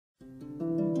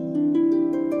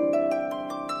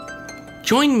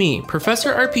Join me,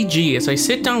 Professor RPG, as I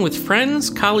sit down with friends,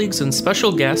 colleagues, and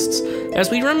special guests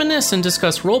as we reminisce and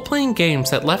discuss role-playing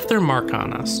games that left their mark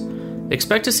on us.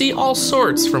 Expect to see all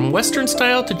sorts, from Western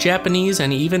style to Japanese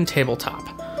and even tabletop.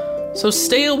 So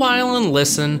stay a while and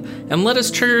listen, and let us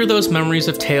trigger those memories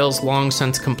of tales long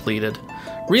since completed.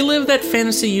 Relive that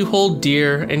fantasy you hold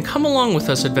dear, and come along with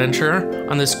us, adventurer,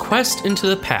 on this quest into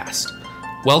the past.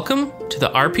 Welcome to the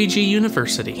RPG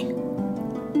University.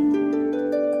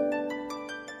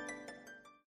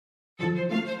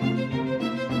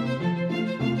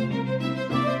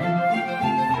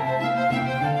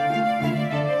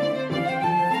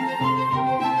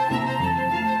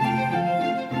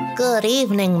 Good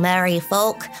evening, merry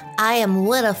folk. I am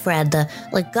Winifred,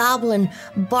 the goblin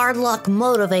Bardluck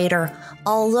motivator,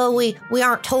 although we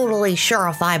aren't totally sure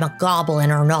if I'm a goblin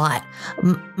or not.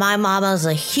 My mama's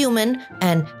a human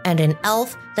and an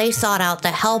elf. They sought out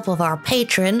the help of our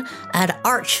patron, an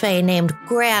archfey named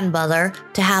Grandmother,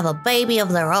 to have a baby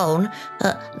of their own.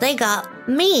 They got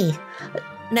me.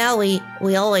 Now we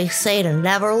always say to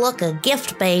never look a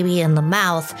gift baby in the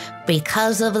mouth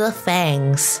because of the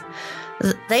fangs.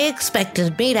 They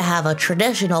expected me to have a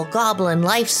traditional goblin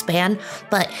lifespan,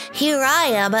 but here I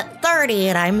am at 30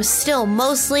 and I'm still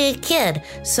mostly a kid,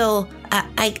 so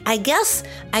I guess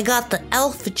I got the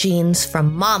elf genes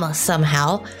from Mama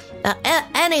somehow.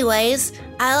 Anyways,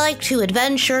 I like to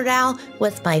adventure now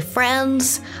with my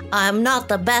friends. I'm not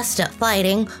the best at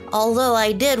fighting, although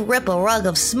I did rip a rug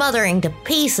of smothering to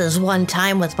pieces one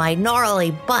time with my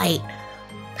gnarly bite.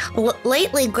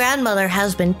 Lately, Grandmother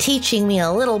has been teaching me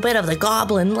a little bit of the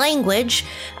goblin language.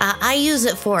 I use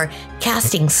it for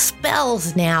casting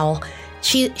spells now.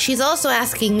 She's also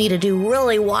asking me to do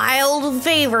really wild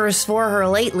favors for her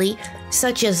lately,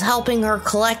 such as helping her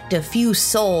collect a few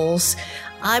souls.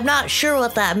 I'm not sure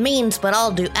what that means, but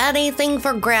I'll do anything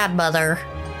for Grandmother.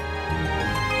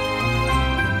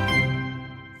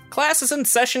 Class is in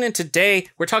session, and today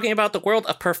we're talking about the world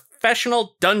of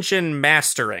professional dungeon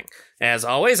mastering. As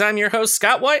always, I'm your host,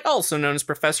 Scott White, also known as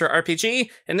Professor RPG,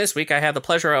 and this week I have the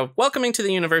pleasure of welcoming to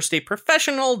the university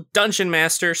professional dungeon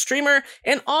master, streamer,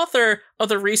 and author of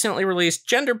the recently released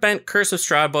gender-bent Curse of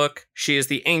Strahd book. She is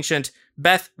the ancient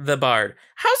Beth the Bard.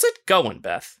 How's it going,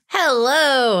 Beth?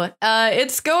 Hello.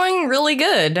 It's going really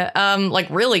good.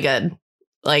 Really good.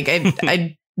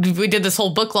 We did this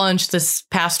whole book launch this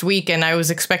past week, and I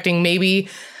was expecting maybe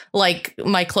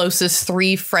my closest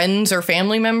 3 friends or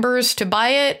family members to buy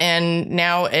it. And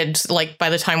now it's by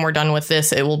the time we're done with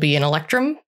this, it will be an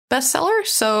Electrum bestseller.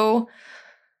 So,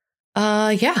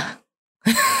 yeah.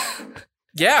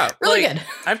 Yeah. Really good.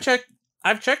 I've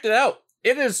checked it out.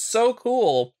 It is so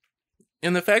cool.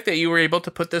 And the fact that you were able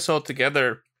to put this all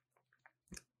together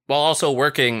while also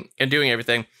working and doing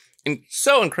everything, and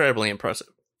so incredibly impressive.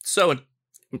 So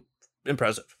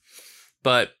impressive.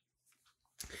 But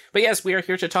yes, we are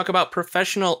here to talk about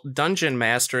professional dungeon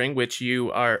mastering, which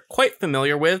you are quite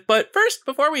familiar with. But first,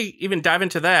 before we even dive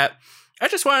into that, I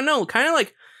just want to know,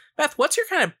 Beth, what's your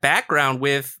kind of background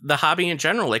with the hobby in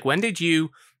general? When did you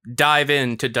dive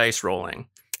into dice rolling?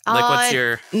 What's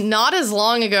your... Not as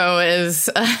long ago as...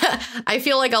 I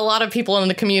feel like a lot of people in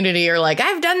the community are like,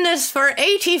 I've done this for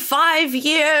 85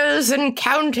 years and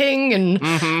counting. And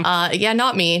yeah,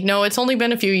 not me. No, it's only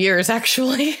been a few years,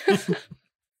 actually.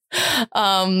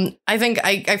 I think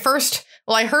I first...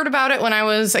 Well, I heard about it when I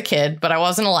was a kid, but I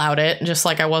wasn't allowed it, just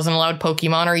like I wasn't allowed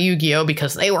Pokemon or Yu-Gi-Oh!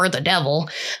 Because they were the devil.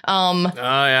 Oh,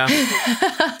 yeah.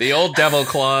 The old devil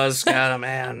claws. God,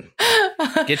 man.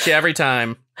 Get you every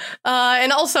time.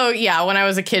 And also, yeah, when I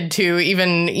was a kid, too,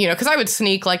 even, because I would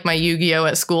sneak, my Yu-Gi-Oh!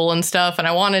 At school and stuff, and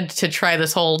I wanted to try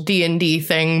this whole D&D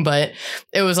thing, but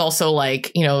it was also,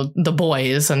 the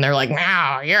boys, and they're like,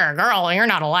 no, you're a girl, you're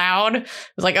not allowed. I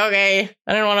was like, okay,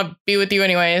 I didn't want to be with you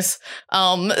anyways.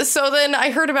 So then I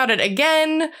heard about it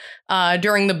again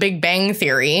during the Big Bang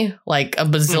Theory, a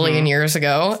bazillion years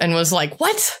ago, and was like,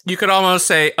 what? You could almost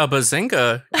say a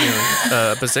bazinga,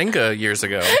 bazinga years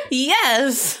ago.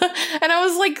 Yes. And I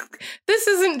was like, this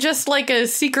isn't just a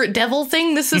secret devil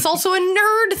thing. This is also a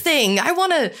nerd thing. I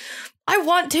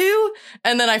want to.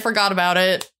 And then I forgot about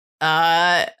it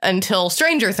until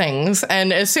Stranger Things.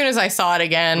 And as soon as I saw it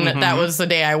again, that was the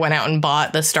day I went out and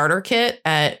bought the starter kit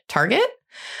at Target.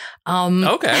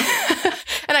 Okay.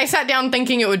 And I sat down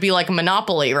thinking it would be like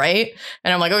Monopoly, right?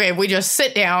 And I'm like, okay, if we just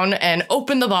sit down and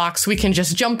open the box, we can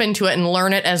just jump into it and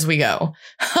learn it as we go.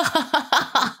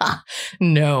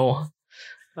 No.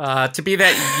 To be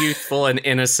that youthful and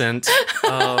innocent.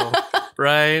 Oh,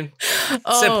 right?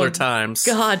 Simpler times.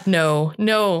 God, no.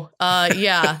 No.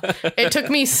 Yeah. It took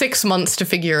me 6 months to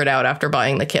figure it out after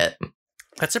buying the kit.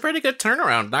 That's a pretty good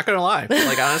turnaround, not gonna lie.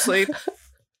 Like, honestly,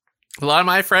 a lot of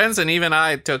my friends and even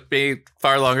I took me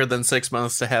far longer than 6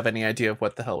 months to have any idea of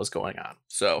what the hell was going on.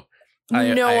 So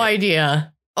no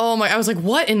idea. Oh my, I was like,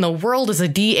 what in the world is a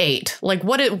D8? Like,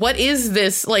 what is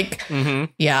this? Like,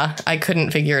 yeah, I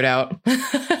couldn't figure it out.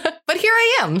 But here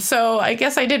I am. So I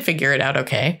guess I did figure it out.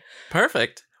 Okay.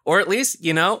 Perfect. Or at least,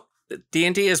 you know,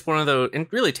 D&D is one of those, and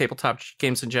really tabletop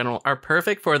games in general, are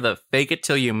perfect for the fake it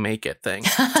till you make it thing.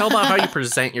 It's all about how you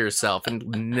present yourself and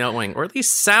knowing, or at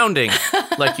least sounding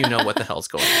like you know what the hell's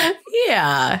going on.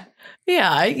 Yeah.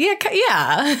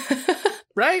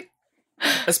 Right?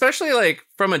 Especially like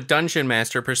from a dungeon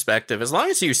master perspective, as long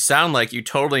as you sound like you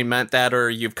totally meant that, or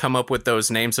you've come up with those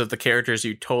names of the characters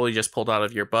you totally just pulled out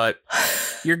of your butt,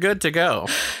 you're good to go.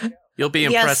 You'll be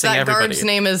impressing everybody. Guard's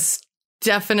name is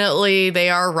definitely, they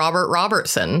are Robert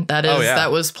Robertson. That is,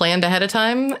 that was planned ahead of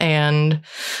time. And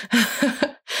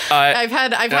I've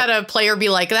had a player be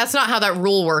like, that's not how that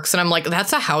rule works. And I'm like,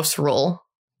 that's a house rule.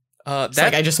 Like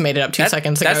I just made it up 2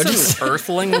 seconds ago. That's an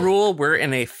Earthling rule. We're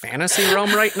in a fantasy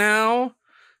realm right now,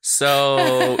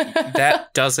 so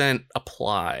that doesn't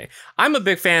apply. I'm a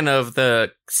big fan of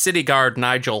the city guard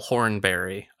Nigel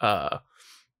Hornberry.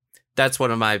 That's one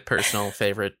of my personal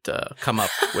favorite come up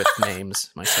with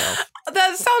names myself.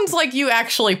 That sounds like you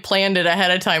actually planned it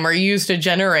ahead of time or used a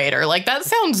generator. Like, that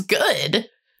sounds good.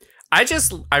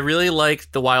 I really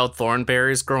liked the wild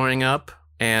thornberries growing up.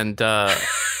 And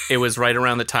it was right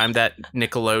around the time that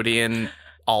Nickelodeon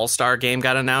All-Star game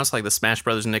got announced, like the Smash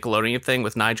Brothers Nickelodeon thing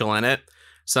with Nigel in it.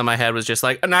 So in my head was just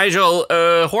like, Nigel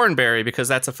Hornberry, because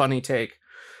that's a funny take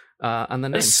on the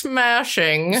name.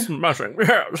 Smashing.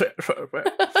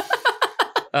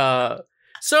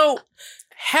 So,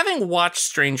 having watched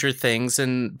Stranger Things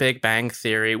and Big Bang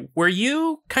Theory, were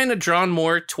you kind of drawn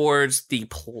more towards the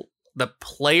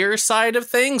player side of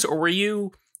things, or were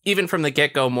you, even from the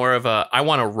get-go, more of a, I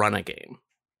want to run a game?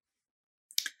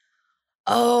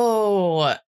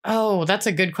 Oh, that's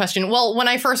a good question. Well, when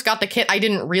I first got the kit, I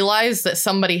didn't realize that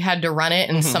somebody had to run it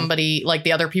and somebody, like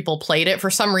the other people played it. For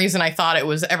some reason, I thought it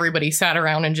was everybody sat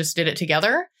around and just did it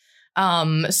together.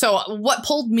 So what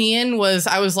pulled me in was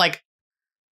I was like,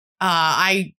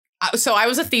 I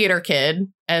was a theater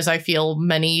kid, as I feel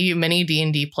many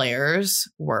D&D players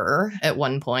were at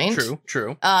one point.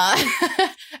 True.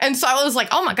 And so I was like,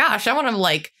 oh my gosh, I want to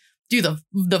like do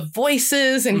the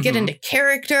voices and get into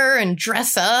character and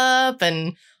dress up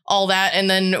and all that. And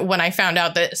then when I found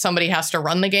out that somebody has to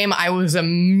run the game, I was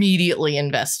immediately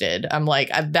invested. I'm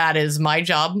like, that is my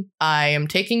job. I am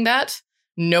taking that.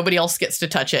 Nobody else gets to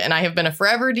touch it. And I have been a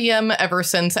forever DM ever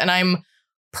since. And I'm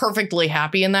perfectly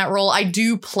happy in that role. I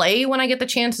do play when I get the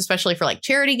chance, especially for like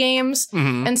charity games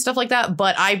and stuff like that.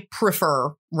 But I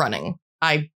prefer running.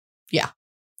 100%.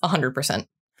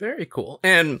 Very cool.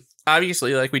 And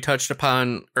obviously, like we touched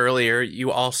upon earlier,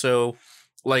 you also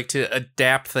like to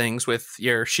adapt things with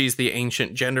your She's the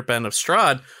Ancient Gender Bend of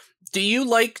Strahd. Do you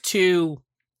like to,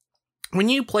 when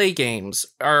you play games,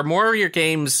 are more of your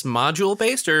games module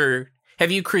based, or have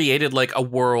you created like a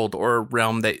world or a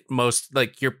realm that most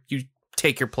like you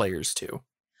take your players to?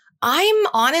 I'm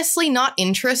honestly not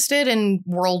interested in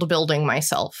world building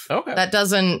myself. Okay. That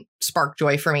doesn't spark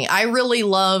joy for me. I really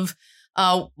love,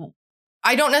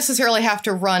 I don't necessarily have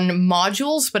to run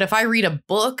modules, but if I read a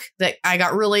book that I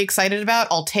got really excited about,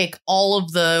 I'll take all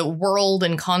of the world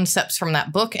and concepts from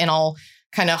that book and I'll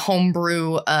kind of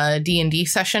homebrew a D&D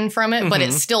session from it, but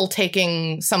it's still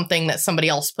taking something that somebody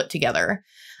else put together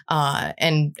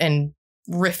and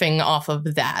riffing off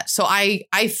of that. So I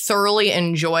thoroughly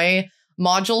enjoy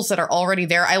modules that are already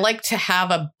there. I like to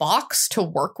have a box to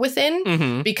work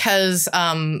within because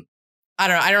I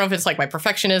don't know if it's like my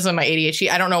perfectionism, my ADHD,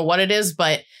 I don't know what it is,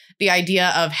 but the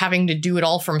idea of having to do it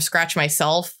all from scratch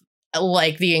myself,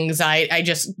 like the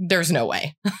anxiety, there's no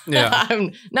way. Yeah.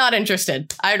 I'm not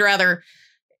interested. I'd rather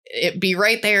it be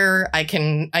right there. I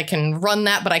can run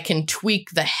that, but I can tweak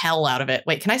the hell out of it.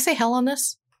 Wait, can I say hell on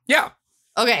this? Yeah.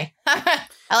 Okay. I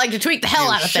like to tweak the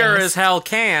hell out of sure things. As hell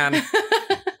can.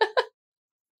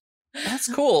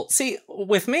 That's cool. See,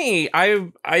 with me,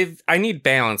 I need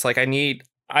balance. Like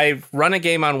I run a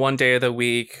game on one day of the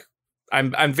week.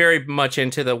 I'm very much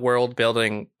into the world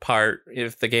building part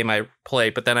of the game I play,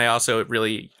 but then I also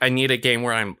I need a game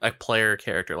where I'm a player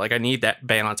character. Like I need that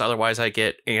balance. Otherwise I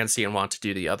get antsy and want to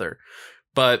do the other.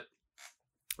 But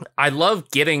I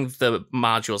love getting the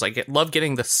modules. Love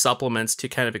getting the supplements to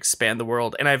kind of expand the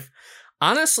world. And I've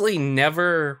honestly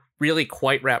never really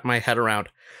quite wrapped my head around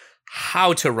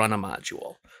how to run a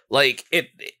module. Like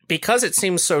because it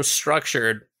seems so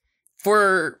structured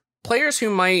for players who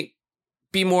might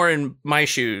be more in my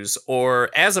shoes, or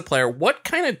as a player, what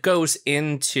kind of goes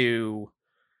into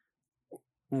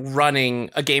running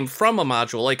a game from a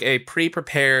module, like a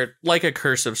pre-prepared, like a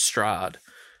Curse of Strahd?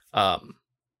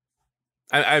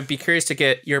 I'd be curious to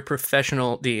get your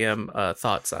professional DM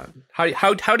thoughts on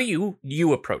how do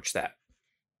you approach that?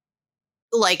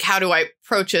 Like, how do I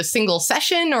approach a single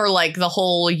session, or like the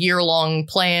whole year-long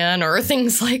plan, or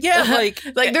things like that?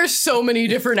 Like there's so many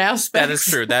different aspects. That is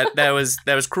true. That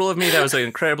was cruel of me. That was an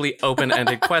incredibly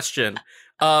open-ended question.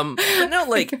 But no,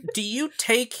 like, do you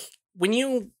take, when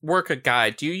you work a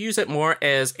guide, do you use it more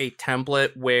as a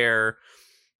template where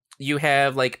you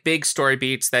have like big story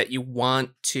beats that you want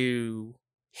to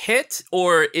hit,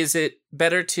 or is it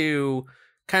better to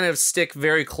kind of stick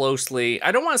very closely?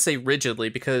 I don't want to say rigidly,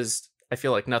 because I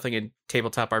feel like nothing in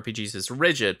tabletop RPGs is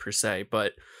rigid per se,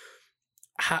 but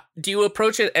do you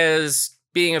approach it as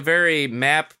being a very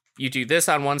map? You do this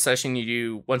on one session,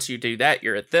 once you do that,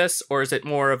 you're at this, or is it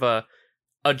more of a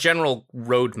general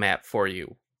roadmap for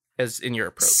you as in your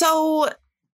approach? So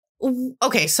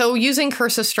using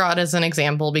Curse of Strahd as an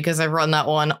example, because I've run that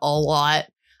one a lot.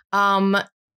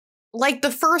 Like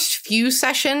the first few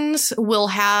sessions will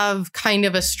have kind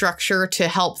of a structure to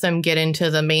help them get into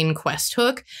the main quest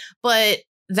hook. But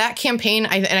that campaign,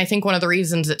 I think one of the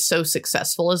reasons it's so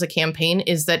successful as a campaign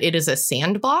is that it is a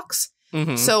sandbox.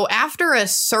 Mm-hmm. So after a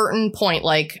certain point,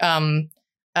 like, am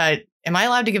I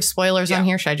allowed to give spoilers on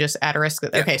here? Should I just add a risk?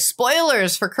 Yeah. Okay,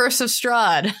 spoilers for Curse of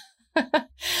Strahd.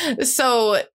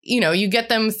 So, you get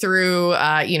them through,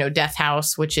 Death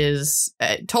House, which is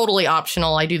totally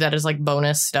optional. I do that as like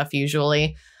bonus stuff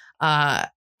usually. And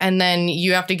then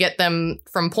you have to get them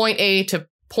from point A to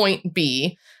point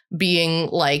B, being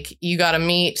like, you got to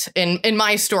meet, in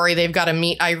my story, they've got to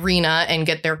meet Irina and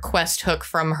get their quest hook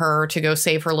from her to go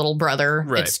save her little brother.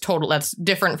 Right. That's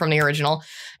different from the original.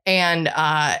 And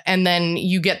then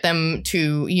you get them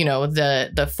to,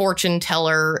 the fortune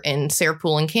teller in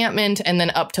Serpool encampment, and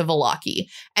then up to Vallaki.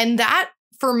 And that,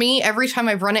 for me, every time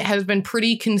I've run it has been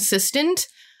pretty consistent.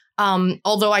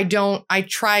 Although I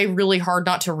try really hard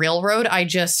not to railroad. I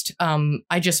just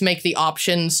make the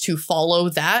options to follow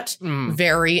that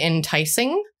very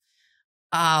enticing.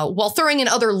 While throwing in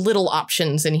other little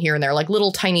options in here and there, like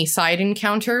little tiny side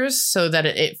encounters, so that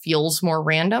it feels more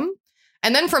random.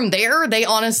 And then from there, they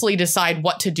honestly decide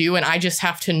what to do, and I just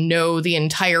have to know the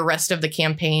entire rest of the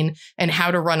campaign and how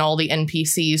to run all the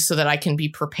NPCs so that I can be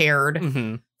prepared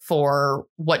for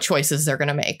what choices they're going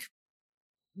to make.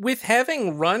 With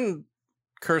having run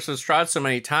Curse of Strahd so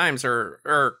many times,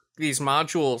 or these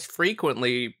modules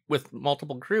frequently with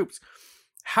multiple groups,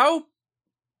 how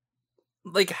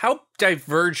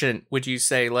divergent would you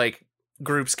say like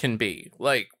groups can be?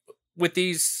 Like with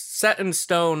these set in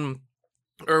stone,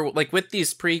 or like with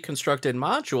these pre-constructed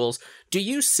modules, do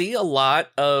you see a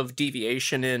lot of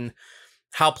deviation in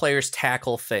how players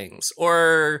tackle things?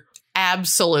 Or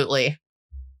absolutely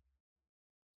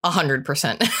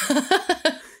 100%.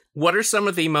 What are some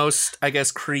of the most, I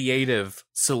guess, creative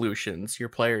solutions your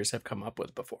players have come up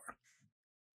with before?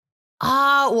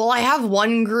 Well, I have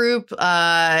one group,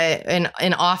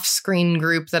 an off-screen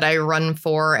group that I run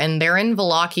for, and they're in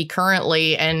Vallaki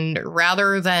currently, and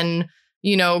rather than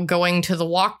going to the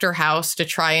Wachter house to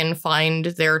try and find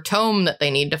their tome that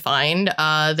they need to find,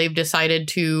 they've decided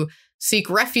to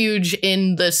seek refuge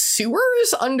in the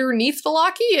sewers underneath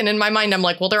Vallaki. And in my mind, I'm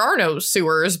like, well, there are no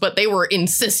sewers, but they were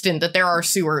insistent that there are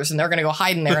sewers and they're going to go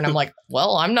hide in there. And I'm like,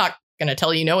 well, I'm not going to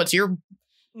tell it's your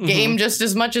game just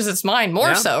as much as it's mine,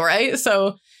 more so, right?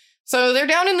 So they're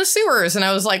down in the sewers. And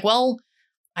I was like, well,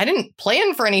 I didn't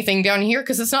plan for anything down here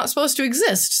because it's not supposed to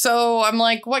exist. So I'm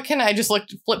like, what can I just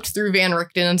flipped through Van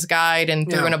Richten's guide and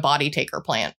threw in a body taker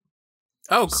plant.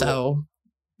 Oh, cool. So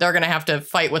they're going to have to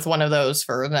fight with one of those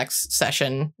for the next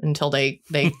session until they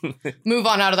move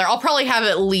on out of there. I'll probably have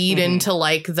it lead into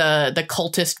like the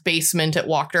cultist basement at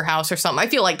Wachter House or something. I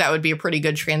feel like that would be a pretty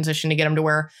good transition to get them to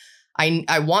where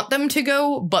I want them to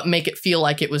go, but make it feel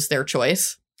like it was their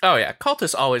choice. Oh, yeah.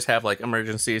 Cultists always have like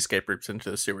emergency escape routes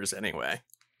into the sewers anyway.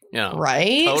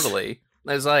 Right? Totally.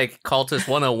 There's like Cultist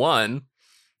 101.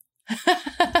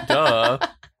 Duh.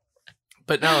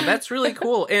 But no, that's really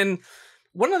cool. And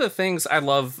one of the things I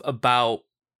love about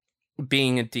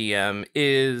being a DM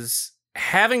is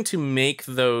having to make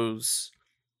those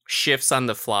shifts on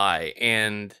the fly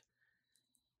and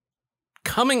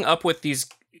coming up with these.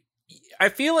 I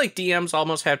feel like DMs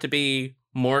almost have to be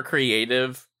more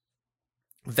creative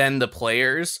than the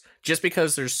players, just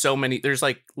because there's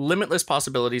like limitless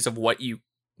possibilities of what you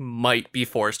might be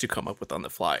forced to come up with on the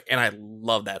fly. And I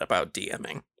love that about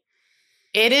DMing.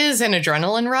 It is an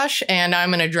adrenaline rush, and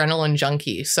I'm an adrenaline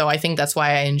junkie. So I think that's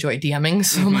why I enjoy DMing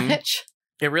so much.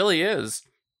 It really is.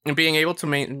 And being able to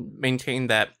maintain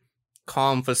that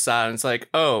calm facade. It's like,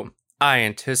 oh, I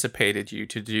anticipated you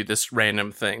to do this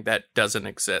random thing that doesn't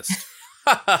exist.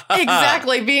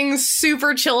 Exactly. Being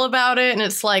super chill about it. And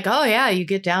it's like, oh, yeah, you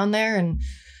get down there and,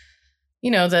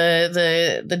 you know,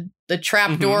 the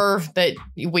trap door that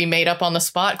we made up on the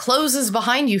spot closes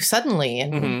behind you suddenly.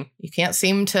 And you can't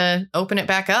seem to open it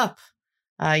back up.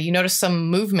 You notice some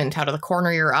movement out of the corner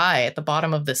of your eye at the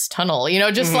bottom of this tunnel. You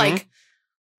know, just like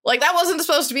that wasn't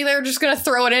supposed to be there. Just going to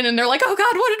throw it in. And they're like, oh,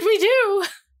 God, what did we do?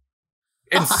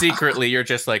 And secretly, you're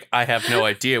just like, I have no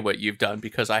idea what you've done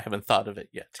because I haven't thought of it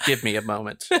yet. Give me a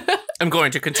moment. I'm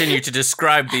going to continue to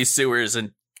describe these sewers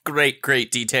in great, great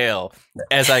detail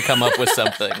as I come up with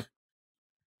something.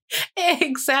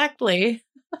 Exactly.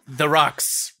 The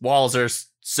walls are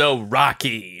so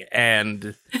rocky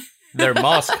and they're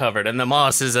moss covered, and the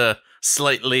moss is a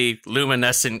slightly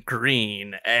luminescent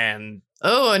green. And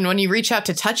oh, and when you reach out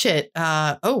to touch it,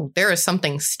 there is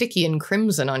something sticky and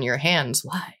crimson on your hands.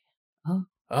 Why?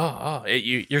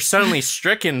 You're suddenly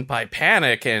stricken by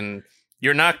panic and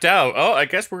you're knocked out. Oh, I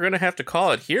guess we're gonna have to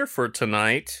call it here for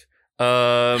tonight.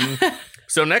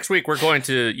 So next week you're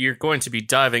going to be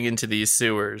diving into these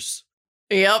sewers.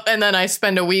 Yep, and then I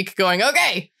spend a week going,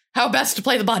 okay, how best to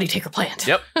play the body taker plant.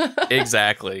 Yep,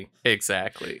 exactly.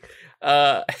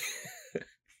 So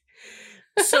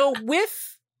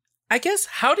I guess,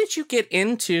 how did you get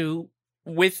into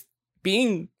with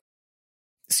being,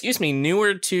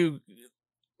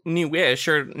 newish,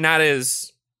 or not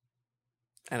as,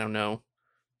 I don't know,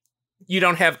 you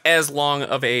don't have as long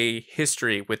of a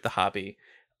history with the hobby.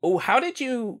 Oh, how did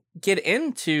you get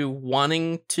into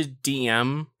wanting to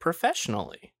DM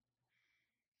professionally?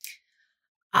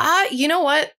 You know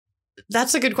what?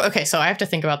 That's a good question. Okay, so I have to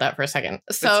think about that for a second.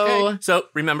 So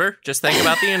remember, just think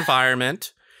about the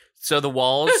environment. So the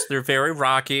walls, they're very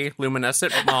rocky,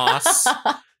 luminescent moss.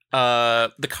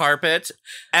 The carpet,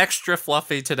 extra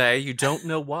fluffy today. You don't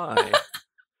know why.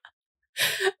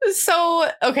 So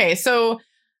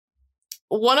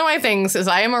one of my things is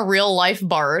I am a real life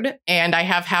bard, and I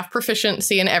have half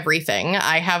proficiency in everything.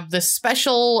 I have this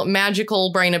special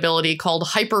magical brain ability called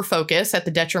hyperfocus at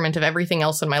the detriment of everything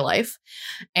else in my life.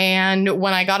 And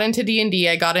when I got into D&D,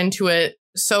 I got into it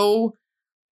so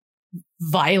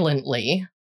violently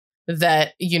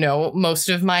that, you know, most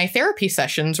of my therapy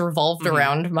sessions revolved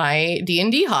around my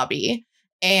D&D hobby.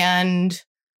 And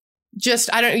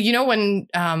just, I don't, you know,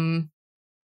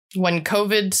 when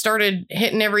COVID started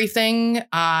hitting everything,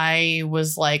 I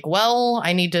was like, well,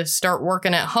 I need to start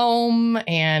working at home,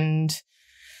 and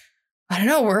I don't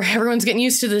know, where everyone's getting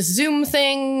used to this Zoom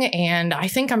thing. And I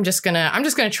think I'm just gonna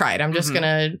try it. I'm just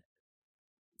gonna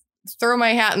throw my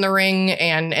hat in the ring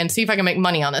and see if I can make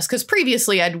money on this. Cause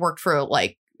previously I'd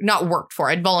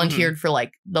I'd volunteered for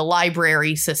like the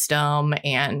library system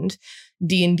and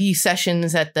D&D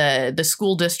sessions at the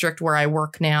school district where I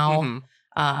work now.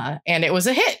 And it was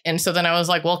a hit. And so then I was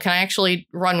like, well, can I actually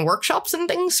run workshops and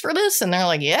things for this? And they're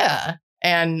like, yeah.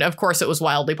 And of course it was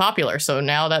wildly popular. So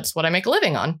now that's what I make a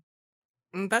living on.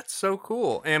 That's so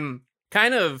cool. And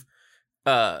kind of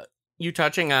you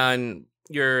touching on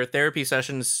your therapy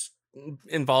sessions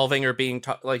involving or being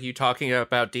like you talking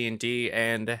about D&D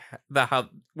and how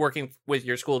working with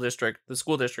your the school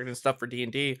district and stuff for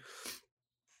D&D.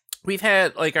 We've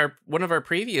had like one of our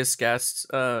previous guests,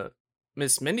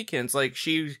 Miss Mindykins, like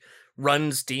she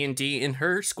runs D&D in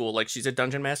her school. Like she's a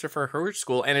dungeon master for her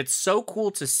school. And it's so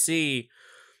cool to see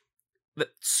that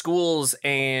schools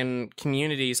and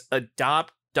communities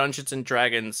adopt Dungeons and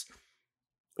Dragons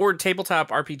or tabletop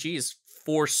RPGs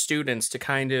for students to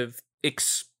kind of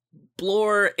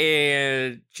explore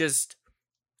and just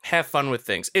have fun with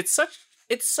things. It's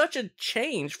such a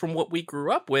change from what we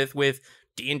grew up with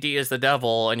D&D is the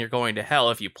devil and you're going to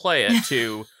hell if you play it,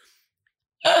 to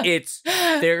it's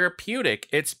therapeutic,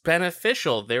 it's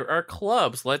beneficial, there are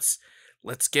clubs, let's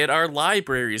get our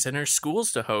libraries and our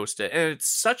schools to host it. And it's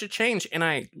such a change, and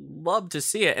I love to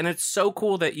see it. And it's so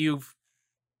cool that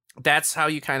that's how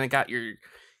you kind of got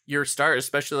your start,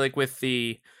 especially like with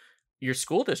your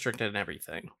school district and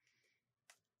everything.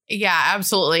 Yeah,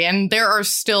 absolutely. And there are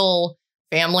still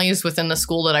families within the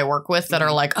school that I work with that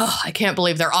are like, oh, I can't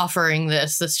believe they're offering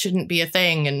this. This shouldn't be a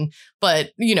thing.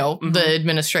 But, you know, the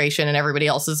administration and everybody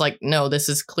else is like, no, this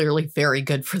is clearly very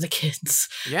good for the kids.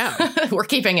 Yeah. We're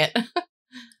keeping it.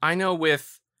 I know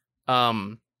with,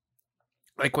 like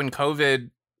when COVID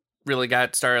really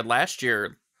got started last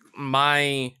year,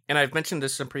 and I've mentioned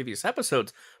this in previous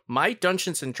episodes, my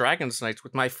Dungeons and Dragons nights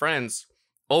with my friends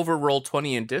over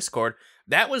Roll20 in Discord,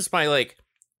 that was my like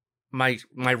my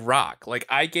rock. Like,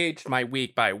 I gauged my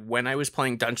week by when I was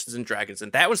playing Dungeons and Dragons,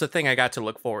 and that was the thing I got to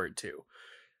look forward to.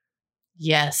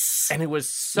 Yes. And it was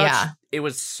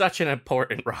such an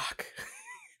important rock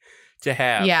to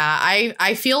have. Yeah,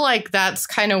 I feel like that's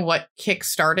kind of what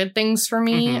kickstarted things for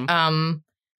me.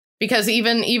 Because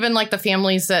even like the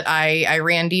families that I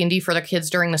ran D&D for their kids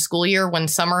during the school year, when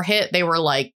summer hit, they were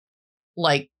like,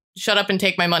 shut up and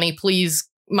take my money, please.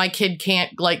 My kid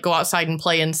can't like go outside and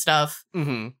play and stuff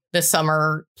this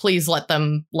summer. Please let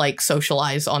them like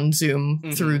socialize on Zoom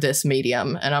through this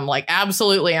medium. And I'm like,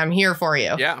 absolutely, I'm here for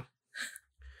you. Yeah.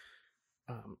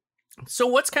 So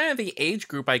what's kind of the age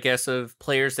group, I guess, of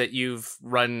players that you've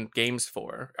run games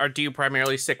for? Or do you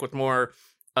primarily stick with more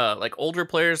like older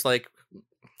players, like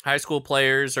high school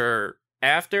players or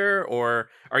after? Or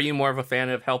are you more of a fan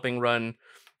of helping run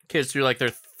kids through like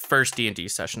their first D&D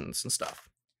sessions and stuff?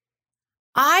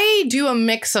 I do a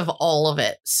mix of all of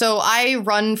it. So I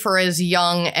run for as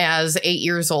young as 8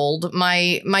 years old.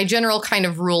 My general kind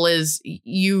of rule is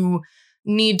you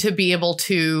need to be able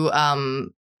to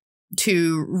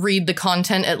read the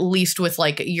content at least with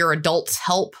like your adult's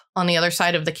help on the other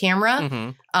side of the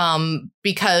camera,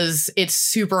 because it's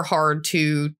super hard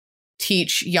to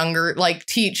teach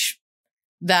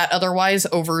that otherwise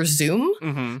over Zoom.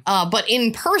 But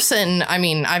in person, I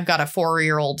mean, I've got a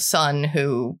 4-year-old son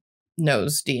who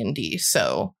knows D&D,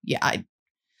 so yeah,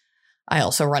 I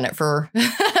also run it for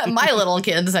my little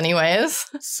kids anyways.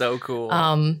 So cool.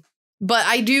 But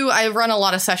I run a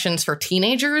lot of sessions for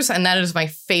teenagers, and that is my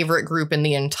favorite group in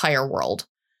the entire world.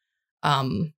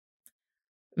 I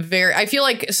feel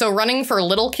like, so running for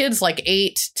little kids like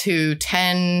 8 to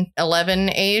 10,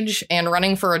 11 age, and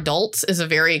running for adults is a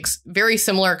very, very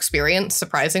similar experience,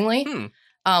 surprisingly.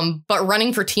 But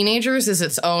running for teenagers is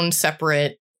its own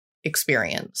separate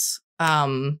experience.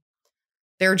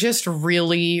 They're just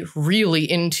really,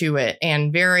 really into it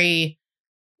and very,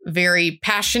 very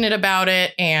passionate about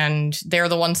it. And they're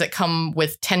the ones that come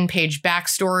with 10-page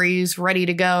backstories ready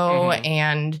to go.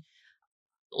 And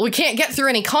we can't get through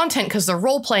any content because they're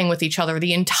role playing with each other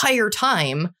the entire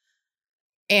time.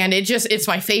 And it's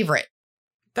my favorite.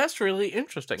 That's really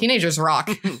interesting. Teenagers rock.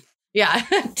 Yeah.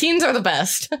 Teens are the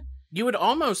best. You would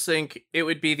almost think it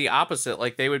would be the opposite.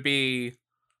 Like they would be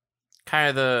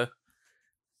kind of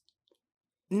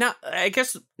not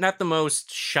the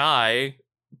most shy,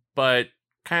 but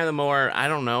kind of the more, I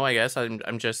don't know, I guess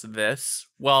I'm just this.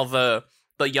 While the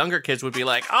younger kids would be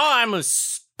like, oh, I'm a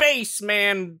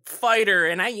spaceman fighter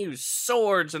and I use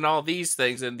swords and all these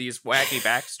things and these wacky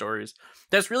backstories.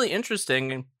 That's really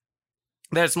interesting.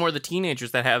 That's more the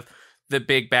teenagers that have the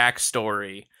big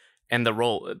backstory and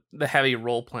the heavy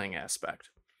role-playing aspect.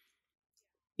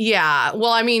 Yeah,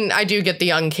 well, I mean, I do get the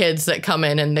young kids that come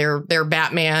in and they're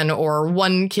Batman, or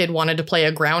one kid wanted to play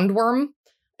a groundworm.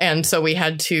 And so we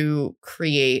had to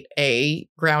create a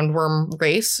groundworm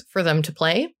race for them to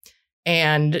play.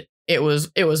 And it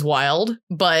was wild.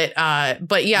 But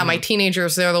yeah, my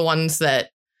teenagers, they're the ones that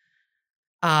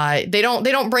they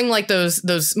don't bring like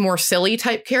those more silly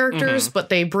type characters, but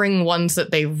they bring ones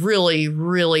that they really,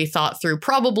 really thought through,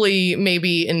 probably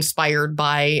maybe inspired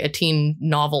by a teen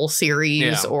novel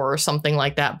series or something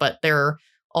like that. But they're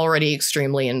already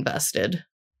extremely invested.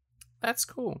 That's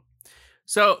cool.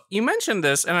 So you mentioned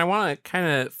this, and I want to kind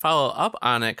of follow up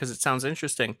on it because it sounds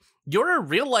interesting. You're a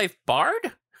real life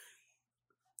bard?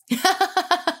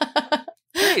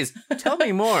 Please tell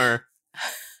me more.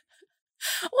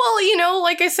 Well,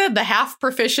 like I said, the half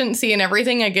proficiency and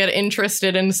everything, I get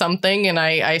interested in something and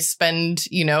I spend,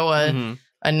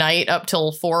 a night up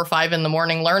till 4 or 5 in the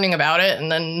morning learning about it.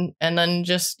 And then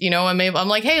just, I'm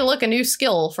like, hey, look, a new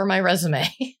skill for my resume.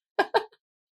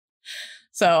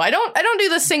 So I don't do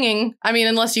the singing. I mean,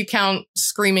 unless you count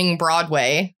screaming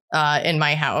Broadway in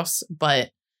my house.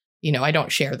 But, I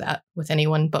don't share that with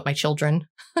anyone but my children.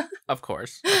 Of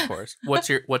course. What's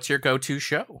your go-to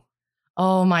show?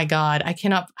 Oh my God, I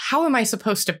cannot. How am I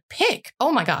supposed to pick?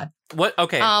 Oh my God. What?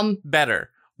 Okay.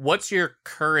 Better. What's your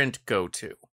current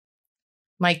go-to?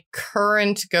 My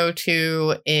current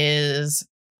go-to is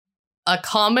a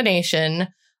combination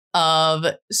of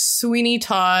Sweeney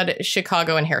Todd,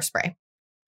 Chicago, and Hairspray.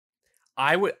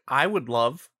 I would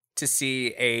love to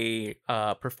see a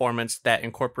performance that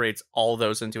incorporates all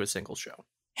those into a single show.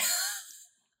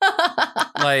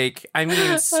 Like, I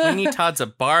mean, Sweeney Todd's a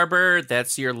barber.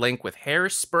 That's your link with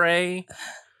Hairspray.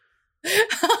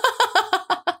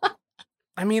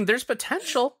 I mean, there's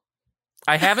potential.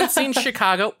 I haven't seen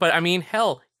Chicago, but I mean,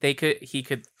 hell, he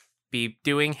could be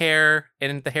doing hair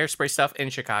and the Hairspray stuff in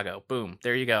Chicago. Boom.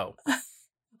 There you go.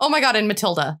 Oh my God. And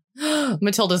Matilda.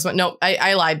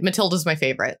 I lied. Matilda's my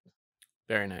favorite.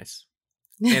 Very nice.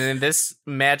 And in this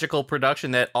magical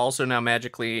production that also now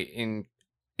magically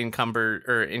includes,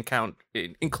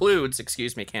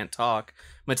 excuse me, can't talk,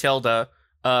 Matilda,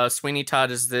 Sweeney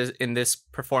Todd in this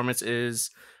performance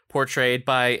is portrayed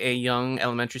by a young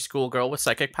elementary school girl with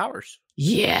psychic powers.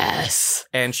 Yes.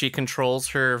 And she controls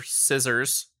her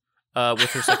scissors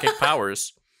with her psychic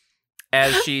powers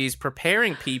as she's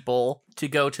preparing people to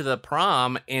go to the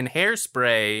prom in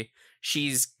Hairspray.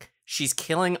 She's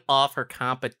killing off her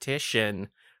competition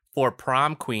for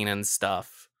prom queen and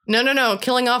stuff. No.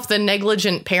 Killing off the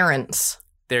negligent parents.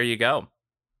 There you go.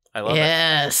 I love it.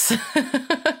 Yes.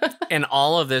 And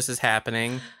all of this is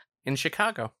happening in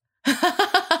Chicago.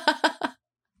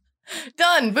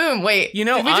 Done. Boom. Wait. You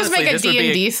know, did we honestly, just make a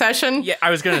D&D session? Yeah, I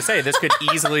was going to say this could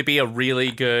easily be a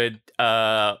really good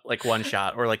like one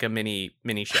shot or like a mini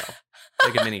show.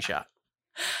 Like a mini shot.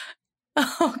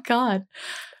 Oh God.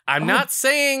 I'm not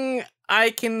saying I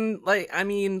can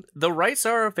the rights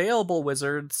are available,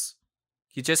 Wizards.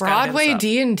 You just Broadway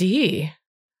D&D.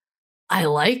 I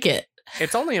like it.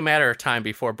 It's only a matter of time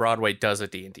before Broadway does a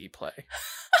D&D play.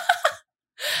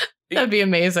 That'd be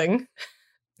amazing.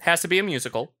 Has to be a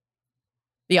musical.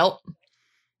 Yep.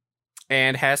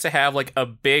 And has to have like a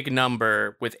big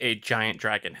number with a giant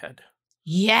dragon head.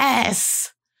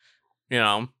 Yes. You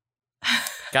know,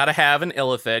 gotta have an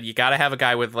illithid. You gotta have a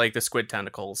guy with like the squid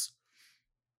tentacles.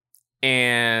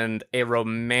 And a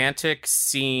romantic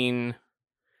scene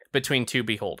between two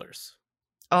beholders.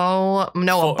 Oh,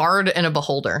 no, a bard and a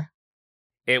beholder.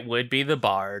 It would be the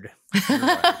bard. You're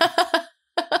right.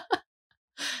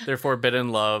 Their forbidden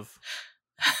love.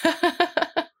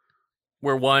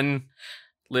 Where one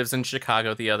lives in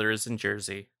Chicago, the other is in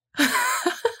Jersey.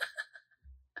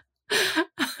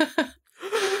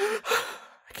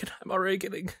 I'm already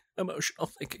getting emotional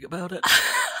thinking about it.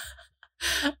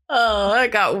 Oh,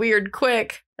 that got weird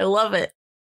quick. I love it.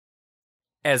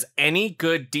 As any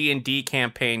good D&D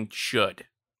campaign should.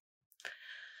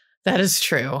 That is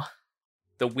true.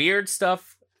 The weird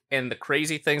stuff and the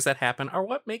crazy things that happen are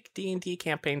what make D&D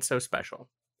campaigns so special,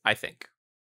 I think.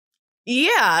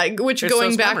 Yeah, which It's going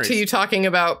those back memories. to you talking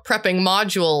about prepping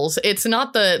modules, it's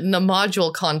not the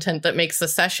module content that makes the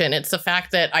session. It's the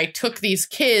fact that I took these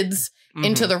kids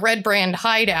into the Red Brand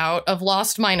hideout of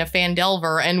Lost Mine of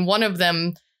Phandelver, and one of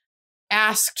them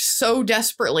asked so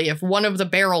desperately if one of the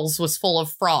barrels was full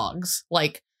of frogs,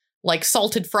 like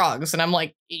salted frogs. And I'm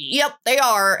like, yep, they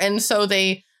are. And so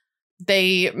they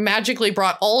magically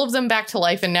brought all of them back to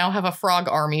life and now have a frog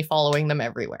army following them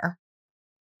everywhere.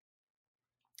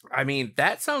 I mean,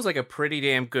 that sounds like a pretty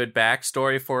damn good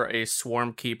backstory for a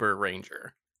Swarmkeeper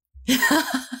Ranger.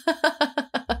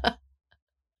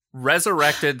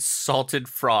 Resurrected salted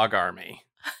frog army.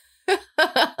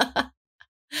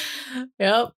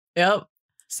 Yep.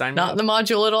 Sign me Not up. in the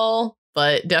module at all,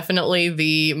 but definitely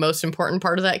the most important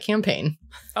part of that campaign.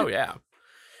 Oh, yeah.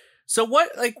 So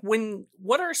what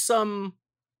are some,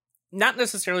 not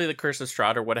necessarily the Curse of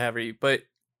Strahd or whatever, but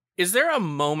is there a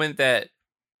moment that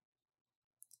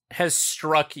has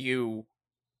struck you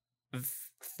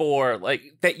for, like,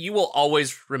 that you will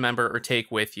always remember or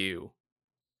take with you?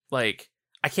 Like,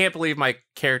 I can't believe my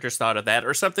characters thought of that,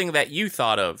 or something that you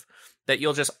thought of that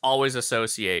you'll just always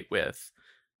associate with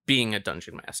being a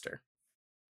dungeon master.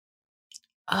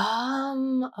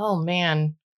 Oh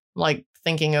man, like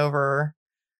thinking over.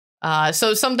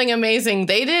 So something amazing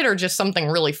they did, or just something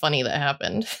really funny that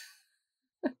happened?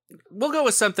 We'll go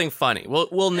with something funny.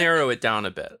 We'll narrow it down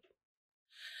a bit.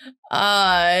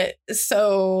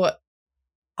 So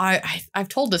I've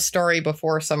told this story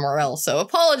before somewhere else, so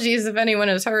apologies if anyone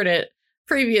has heard it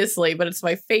previously, but it's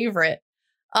my favorite.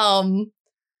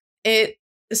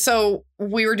 So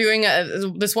we were doing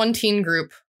this one teen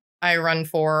group I run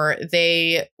for.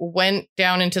 They went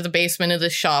down into the basement of the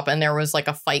shop, and there was like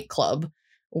a fight club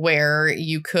where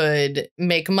you could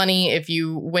make money if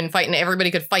you win fighting.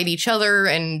 Everybody could fight each other,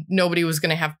 and nobody was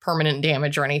going to have permanent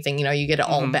damage or anything. You know, you get it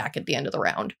all back at the end of the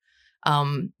round,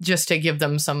 just to give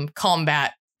them some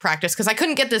combat practice. Because I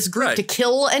couldn't get this group to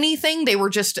kill anything. They were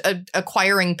just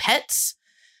acquiring pets.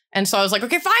 And so I was like,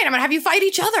 okay, fine, I'm going to have you fight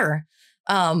each other.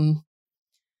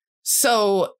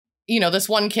 So, you know, this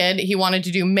one kid, he wanted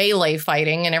to do melee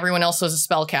fighting, and everyone else was a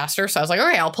spellcaster. So I was like,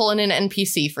 okay, I'll pull in an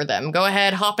NPC for them. Go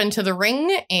ahead, hop into the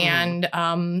ring, and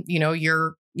you know,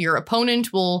 your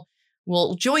opponent will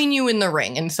join you in the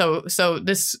ring. And so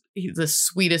he's the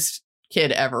sweetest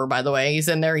kid ever, by the way. He's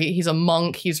in there. He's a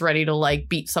monk. He's ready to like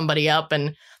beat somebody up.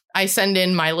 And I send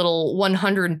in my little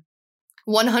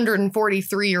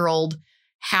 143-year-old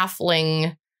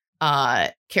halfling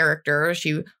character.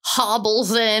 She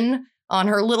hobbles in on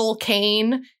her little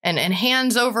cane and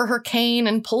hands over her cane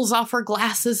and pulls off her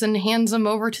glasses and hands them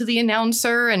over to the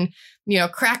announcer and,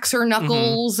 cracks her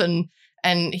knuckles.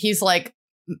 And he's like,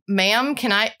 ma'am,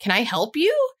 can I help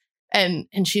you? And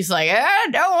she's like,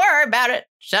 don't worry about it,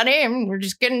 Sonny. We're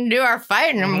just going to do our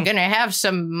fight and I'm going to have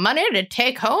some money to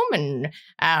take home. And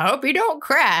I hope you don't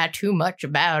cry too much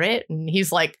about it. And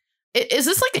he's like, is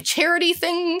this like a charity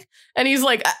thing? And he's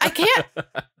like, I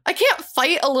can't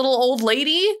fight a little old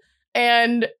lady.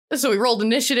 And so we rolled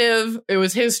initiative. It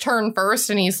was his turn first.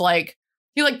 And he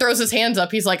throws his hands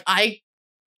up. He's like,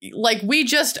 we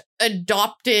just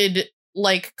adopted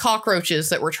like cockroaches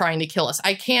that were trying to kill us.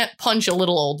 I can't punch a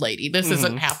little old lady. This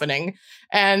isn't happening.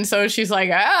 And so she's like,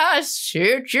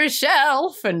 shoot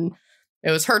yourself. And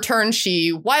it was her turn.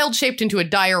 She wild shaped into a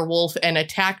dire wolf and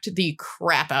attacked the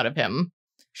crap out of him.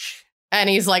 And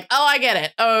he's like, oh, I get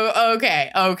it. Oh,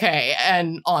 okay.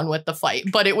 And on with the fight.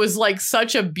 But it was like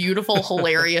such a beautiful,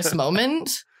 hilarious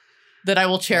moment that I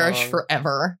will cherish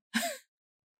forever.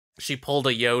 She pulled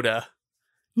a Yoda.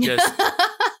 Just,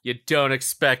 you don't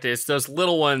expect it. It's those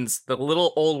little ones, the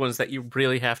little old ones that you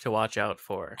really have to watch out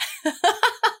for.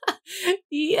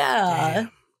 Yeah.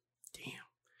 Damn.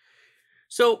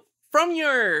 So from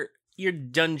your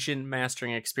dungeon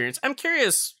mastering experience, I'm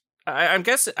curious.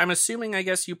 I'm assuming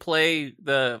you play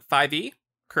the 5e,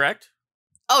 correct?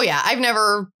 Oh yeah, I've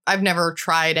never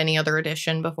tried any other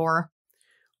edition before.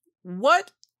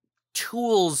 What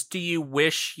tools do you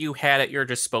wish you had at your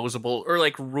disposal, or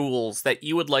like rules that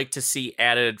you would like to see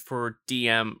added for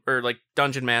DM or like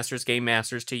dungeon masters, game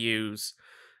masters to use,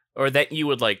 or that you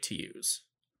would like to use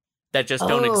that just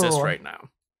don't exist right now?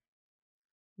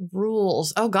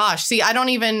 Rules. Oh gosh. See, I don't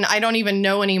even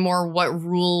know anymore what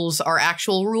rules are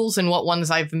actual rules and what ones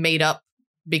I've made up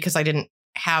because I didn't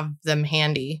have them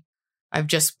handy. I've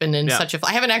just been in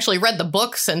I haven't actually read the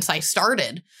book since I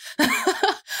started.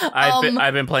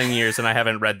 I've been playing years and I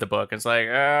haven't read the book. It's like,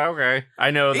 okay. I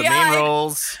know the main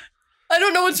roles. I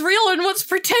don't know what's real and what's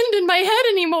pretend in my head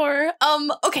anymore.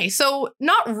 Okay, so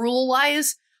not rule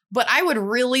wise, but I would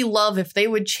really love if they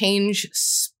would change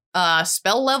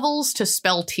spell levels to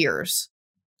spell tiers.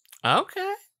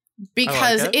 Okay.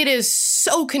 Because it is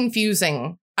so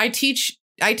confusing. I teach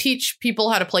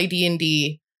people how to play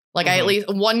D&D. Like I at least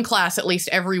one class at least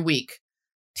every week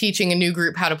teaching a new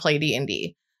group how to play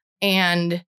D&D.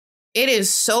 And it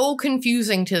is so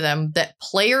confusing to them that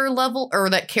player level or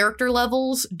that character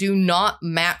levels do not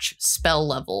match spell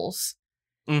levels.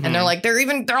 And they're like,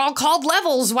 they're all called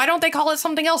levels. Why don't they call it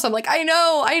something else? I'm like, I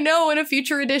know in a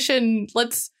future edition,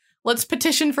 let's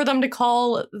petition for them to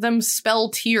call them spell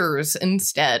tiers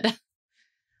instead.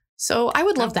 So I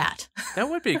would love that. That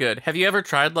would be good. Have you ever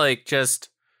tried like just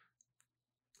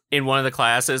in one of the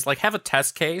classes, like have a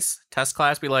test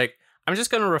class be like, I'm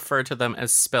just going to refer to them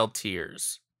as spell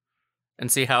tiers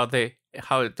and see how they're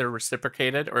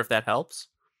reciprocated or if that helps?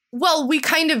 Well, we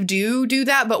kind of do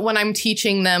that, but when I'm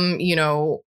teaching them,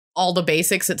 all the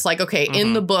basics, it's like, okay,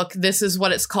 in the book, this is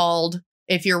what it's called.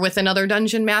 If you're with another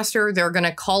dungeon master, they're going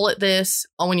to call it this.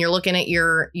 When you're looking at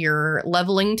your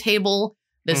leveling table,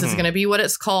 this is going to be what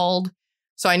it's called.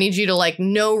 So I need you to like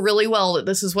know really well that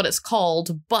this is what it's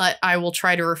called, but I will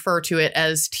try to refer to it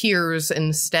as tiers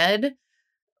instead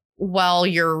while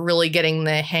you're really getting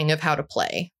the hang of how to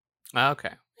play.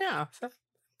 Okay. Yeah,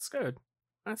 that's good.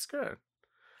 That's good.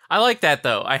 I like that,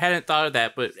 though. I hadn't thought of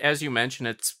that, but as you mentioned,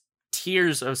 it's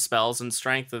tiers of spells and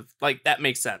strength of, like, that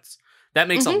makes sense. That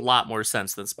makes a lot more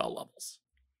sense than spell levels.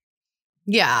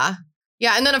 Yeah.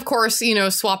 Yeah, and then, of course,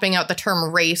 swapping out the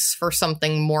term race for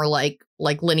something more like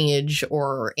lineage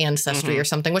or ancestry or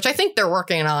something, which I think they're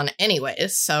working on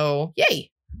anyways, so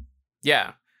yay.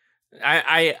 Yeah.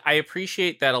 I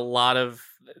appreciate that a lot of,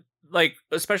 like,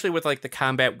 especially with, like, the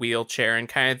combat wheelchair and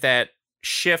kind of that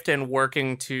shift in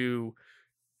working to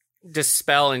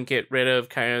dispel and get rid of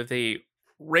kind of the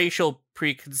racial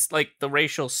the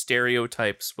racial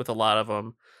stereotypes with a lot of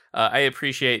them. I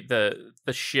appreciate the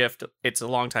shift. It's a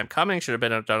long time coming. Should have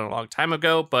been done a long time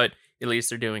ago, but at least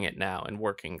they're doing it now and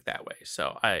working that way.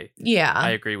 So I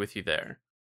agree with you there.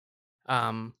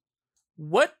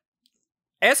 What,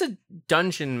 as a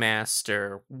dungeon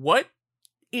master, what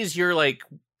is your like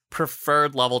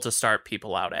preferred level to start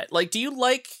people out at? Like, do you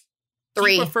 3? Do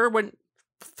you prefer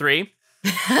 3?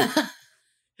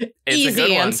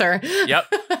 Easy answer.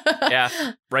 Yep. Yeah.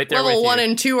 Right there. Level with 1 you.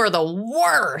 and 2 are the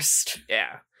worst.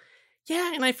 Yeah.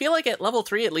 Yeah, and I feel like at level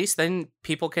 3, at least then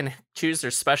people can choose their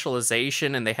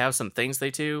specialization and they have some things they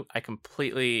do. I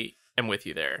completely am with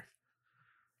you there.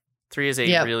 3 is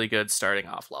a really good starting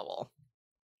off level.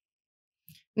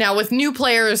 Now, with new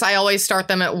players, I always start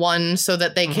them at 1 so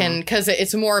that they can, because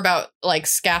it's more about like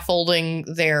scaffolding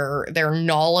their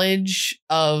knowledge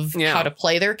of how to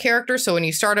play their character. So when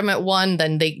you start them at 1,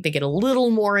 then they get a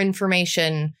little more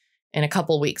information in a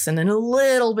couple weeks, and then a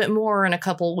little bit more in a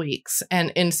couple weeks,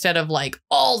 and instead of like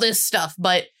all this stuff.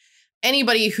 But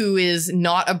anybody who is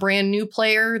not a brand new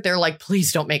player, they're like,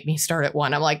 please don't make me start at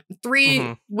 1. I'm like,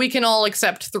 3, we can all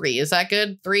accept 3. Is that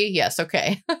good? 3? Yes.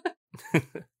 Okay.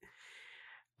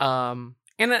 And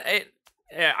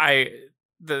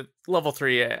the level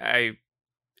 3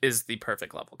 is the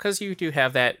perfect level, because you do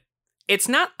have that. It's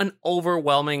not an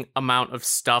overwhelming amount of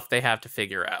stuff they have to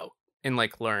figure out and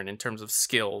like learn in terms of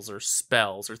skills or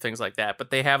spells or things like that, but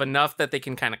they have enough that they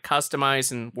can kind of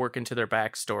customize and work into their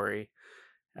backstory.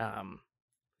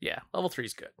 Level 3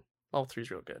 is good. Level 3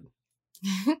 is real good.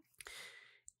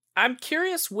 I'm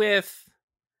curious with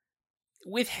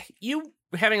you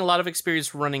having a lot of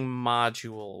experience running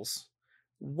modules,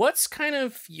 what's kind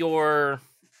of do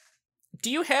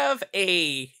you have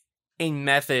a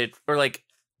method, or like,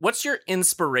 what's your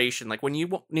inspiration? Like when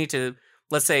you need to,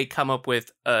 let's say, come up with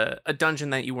a dungeon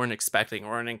that you weren't expecting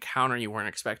or an encounter you weren't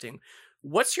expecting,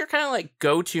 what's your kind of like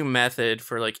go-to method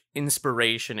for like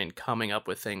inspiration and coming up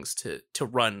with things to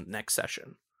run next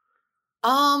session?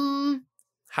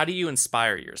 How do you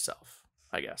inspire yourself,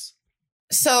 I guess?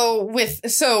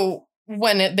 So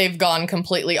when they've gone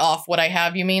completely off what I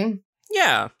have, you mean?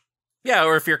 Yeah.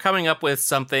 Or if you're coming up with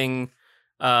something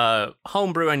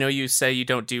homebrew, I know you say you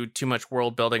don't do too much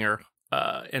world building or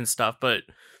and stuff, but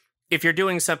if you're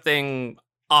doing something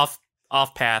off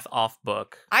path, off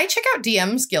book, I check out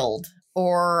DM's Guild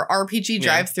or RPG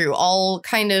Drive-Thru. I'll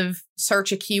kind of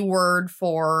search a keyword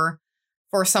for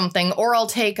something, or I'll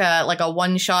take a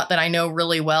one shot that I know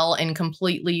really well and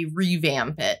completely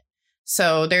revamp it.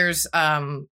 So there's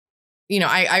I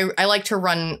like to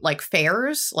run like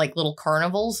fairs, like little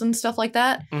carnivals and stuff like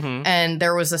that. Mm-hmm. And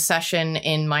there was a session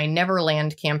in my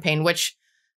Neverland campaign, which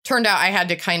turned out I had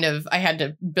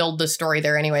to build the story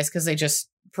there anyways, because they just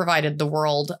provided the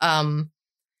world.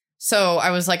 So I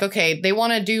was like, okay, they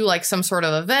want to do like some sort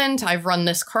of event. I've run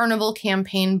this carnival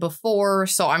campaign before,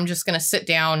 so I'm just going to sit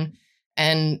down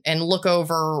and look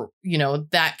over,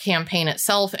 that campaign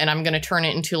itself, and I'm going to turn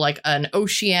it into like an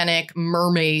oceanic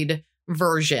mermaid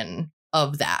version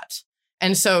of that.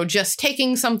 And so just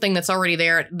taking something that's already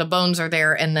there, the bones are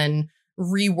there, and then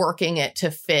reworking it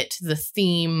to fit the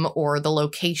theme or the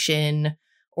location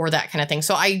or that kind of thing.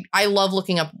 So I love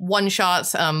looking up one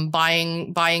shots,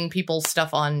 buying people's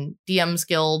stuff on DM's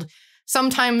Guild.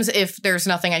 Sometimes if there's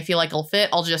nothing I feel like will fit,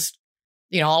 I'll just,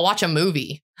 I'll watch a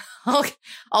movie.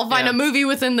 I'll find a movie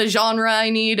within the genre I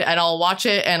need, and I'll watch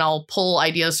it, and I'll pull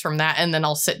ideas from that, and then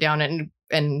I'll sit down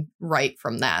and write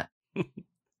from that.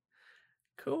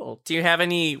 Cool. Do you have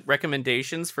any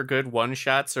recommendations for good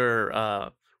one-shots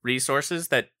or resources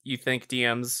that you think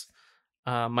DMs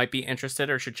might be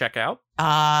interested or should check out?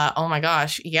 Oh my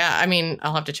gosh. Yeah. I mean,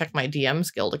 I'll have to check my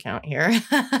DM's Guild account here.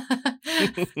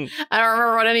 I don't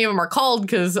remember what any of them are called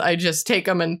because I just take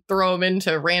them and throw them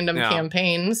into random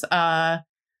campaigns.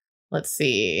 Let's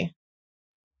see.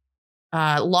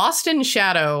 Lost in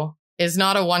Shadow is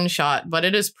not a one-shot, but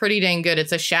it is pretty dang good.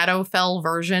 It's a Shadowfell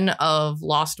version of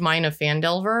Lost Mine of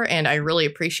Phandelver, and I really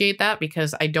appreciate that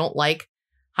because I don't like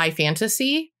high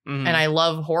fantasy and I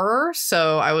love horror.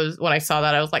 So when I saw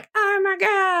that, I was like, oh my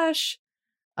gosh.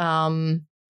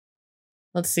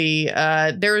 Let's see.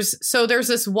 There's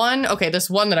this one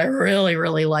that I really,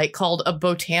 really like called A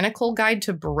Botanical Guide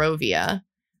to Barovia.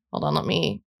 Hold on, let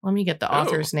me get the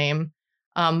author's name.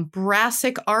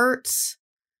 Brassic Arts.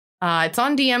 It's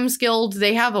on DM's Guild.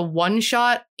 They have a one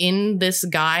shot in this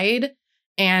guide,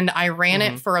 and I ran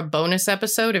it for a bonus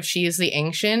episode of She is the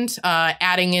Ancient,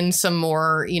 adding in some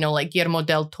more, like Guillermo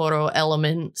del Toro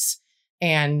elements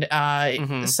and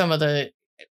some of the,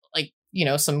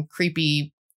 some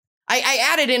creepy. I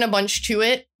added in a bunch to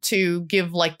it to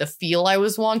give like the feel I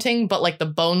was wanting, but like the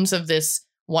bones of this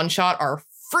one shot are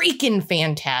freaking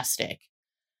fantastic.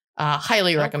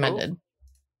 Highly recommended. Cool.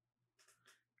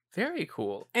 Very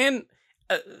cool. And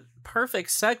perfect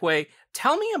segue.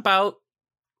 Tell me about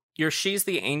your She's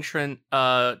the Ancient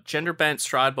gender bent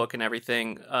Strahd book and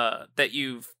everything that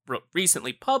you've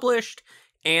recently published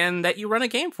and that you run a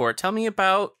game for. Tell me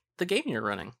about the game you're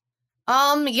running.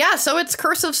 So it's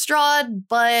Curse of Strahd,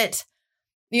 but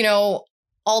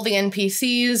all the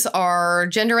NPCs are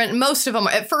gender bent. Most of them,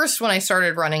 at first when I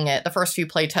started running it, the first few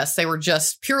playtests, they were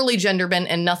just purely gender bent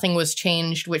and nothing was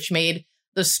changed, which made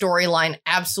the storyline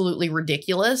absolutely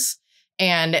ridiculous.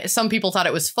 And some people thought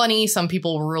it was funny. Some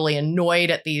people were really annoyed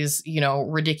at these,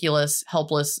 ridiculous,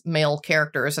 helpless male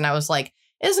characters. And I was like,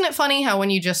 isn't it funny how when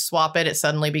you just swap it, it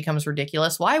suddenly becomes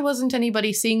ridiculous? Why wasn't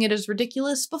anybody seeing it as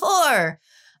ridiculous before?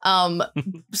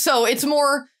 So it's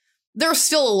more, there's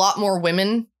still a lot more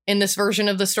women in this version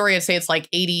of the story. I'd say it's like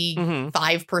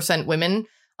 85% women.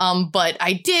 But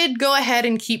I did go ahead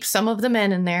and keep some of the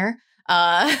men in there.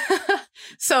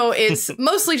 So it's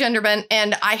mostly gender bent,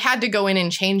 and I had to go in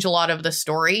and change a lot of the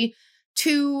story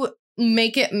to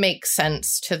make it make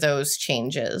sense to those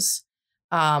changes.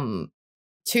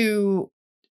 To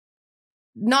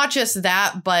not just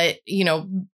that, but, you know,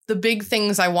 the big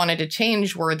things I wanted to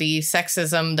change were the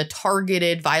sexism, the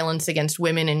targeted violence against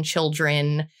women and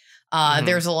children.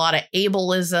 There's a lot of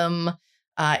ableism,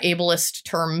 ableist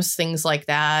terms, things like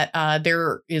that.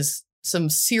 There is some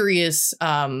serious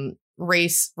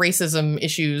racism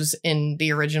issues in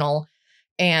the original.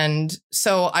 And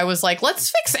so I was like,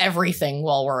 let's fix everything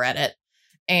while we're at it.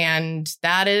 And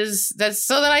that's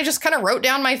so then I just kind of wrote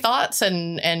down my thoughts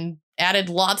and added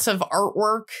lots of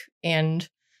artwork and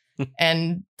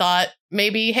thought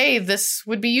maybe, hey, this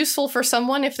would be useful for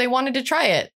someone if they wanted to try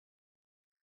it.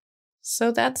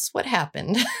 So that's what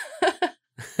happened.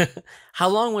 How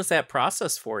long was that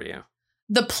process for you?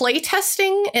 The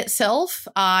playtesting itself,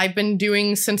 I've been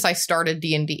doing since I started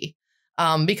D&D.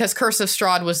 Because Curse of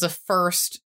Strahd was the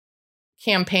first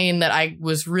campaign that I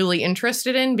was really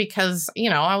interested in because, you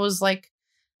know, I was like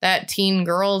that teen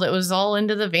girl that was all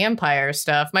into the vampire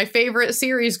stuff. My favorite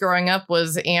series growing up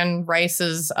was Anne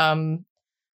Rice's the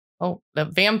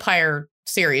vampire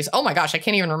series. Oh my gosh, I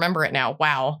can't even remember it now.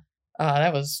 Wow.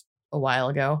 That was a while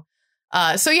ago.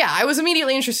 So yeah, I was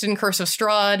immediately interested in Curse of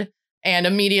Strahd and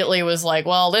immediately was like,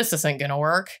 well, this isn't going to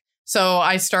work. So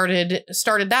I started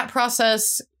that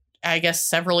process, I guess,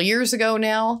 several years ago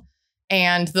now.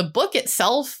 And the book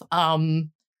itself,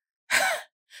 don't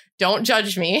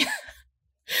judge me.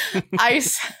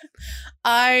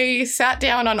 I sat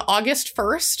down on August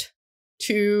 1st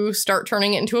to start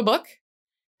turning it into a book.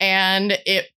 And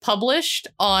it published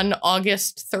on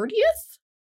August 30th,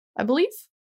 I believe.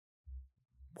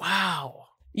 Wow.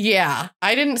 Yeah,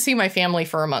 I didn't see my family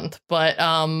for a month, but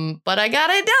I got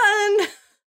it done.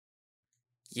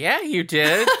 Yeah, you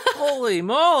did. Holy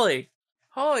moly.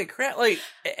 Holy crap. Like,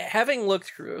 having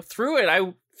looked through it,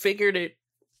 I figured it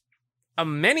a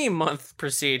many month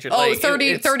procedure. Oh, like,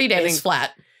 30 days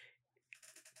flat.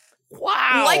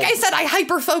 Wow. Like I said, I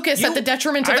hyper-focus at the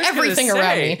detriment of everything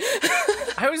around me.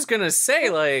 I was going to say,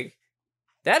 like,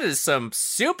 that is some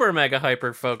super mega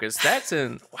hyper focus.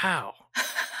 Wow.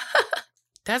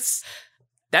 That's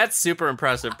super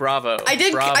impressive. Bravo. I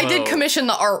did commission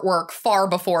the artwork far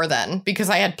before then because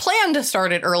I had planned to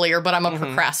start it earlier, but I'm a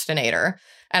procrastinator.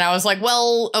 And I was like,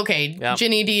 well, okay, yep.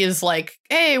 Ginny D is like,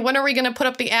 hey, when are we going to put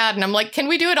up the ad? And I'm like, can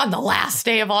we do it on the last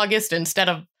day of August instead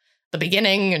of the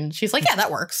beginning? And she's like, yeah,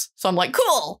 that works. So I'm like,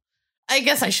 cool. I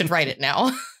guess I should write it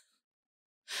now.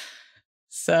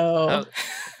 So.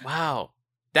 Wow.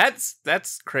 That's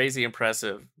crazy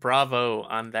impressive. Bravo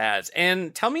on that.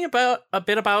 And tell me a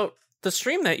bit about the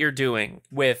stream that you're doing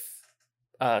with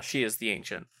She is the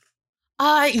Ancient.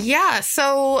 Yeah.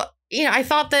 So, you know, I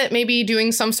thought that maybe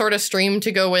doing some sort of stream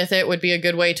to go with it would be a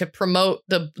good way to promote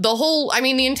the whole. I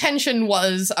mean, the intention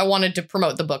was I wanted to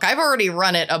promote the book. I've already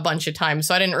run it a bunch of times,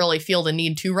 so I didn't really feel the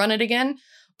need to run it again.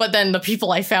 But then the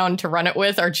people I found to run it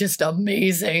with are just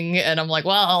amazing. And I'm like,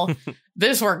 well,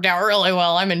 this worked out really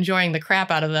well. I'm enjoying the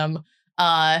crap out of them.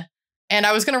 And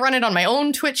I was going to run it on my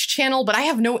own Twitch channel, but I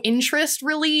have no interest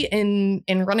really in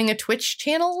running a Twitch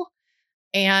channel.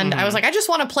 And I was like, I just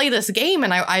want to play this game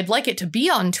and I'd like it to be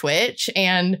on Twitch.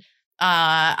 And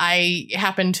I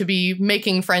happened to be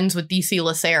making friends with DC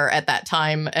Lasser at that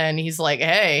time. And he's like,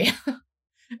 hey,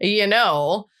 you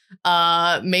know,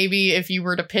 maybe if you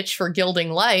were to pitch for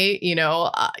Gilding Light, you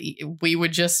know, we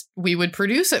would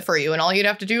produce it for you and all you'd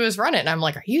have to do is run it. And I'm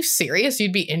like, are you serious?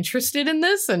 You'd be interested in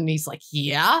this? And he's like,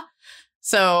 yeah.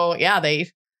 So yeah,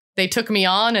 they took me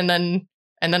on and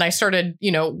then I started,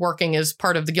 you know, working as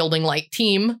part of the Gilding Light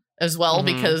team as well,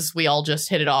 because we all just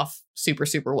hit it off super,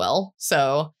 super well.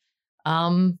 So,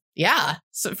 yeah.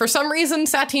 So for some reason,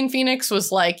 Satine Phoenix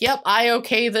was like, yep, I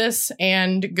okay this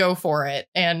and go for it.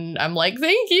 And I'm like,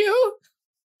 thank you.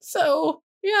 So,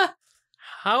 yeah.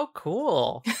 How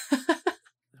cool.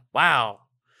 Wow.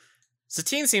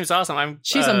 Satine seems awesome.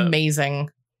 She's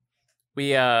amazing.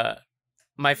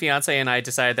 My fiance and I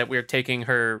decided that we're taking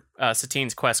her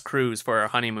Satine's Quest cruise for our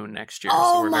honeymoon next year.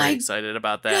 Oh, so we're very excited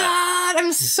about that. God,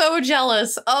 I'm so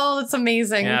jealous. Oh, that's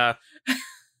amazing. Yeah.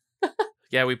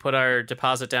 Yeah, we put our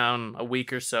deposit down a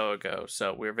week or so ago,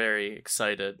 so we're very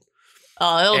excited.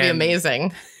 Oh, it'll be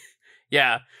amazing.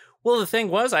 Yeah. Well, the thing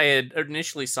was, I had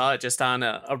initially saw it just on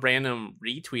a random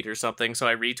retweet or something, so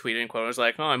I retweeted and quote, I was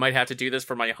like, oh, I might have to do this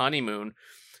for my honeymoon.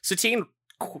 Satine,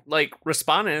 like,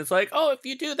 responded, and it's like, oh, if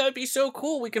you do, that'd be so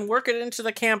cool. We can work it into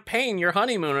the campaign, your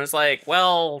honeymoon. I was like,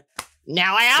 well...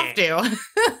 Now I have to.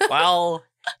 Well,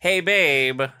 hey,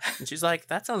 babe. And she's like,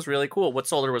 that sounds really cool. What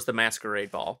sold her was the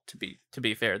masquerade ball, to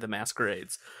be fair, the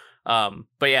masquerades. But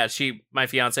yeah, my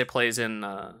fiance plays in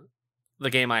the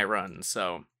game I run,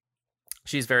 so...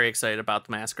 She's very excited about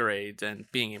the masquerades and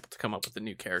being able to come up with a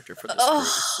new character for this group,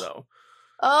 so...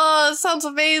 Oh, sounds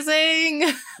amazing.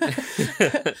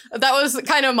 That was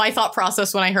kind of my thought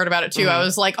process when I heard about it, too. I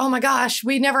was like, oh my gosh,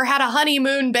 we never had a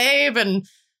honeymoon, babe.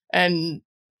 And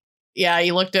yeah,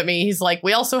 he looked at me. He's like,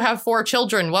 we also have 4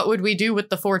 children. What would we do with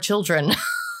the 4 children?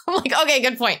 I'm like, okay,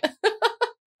 good point.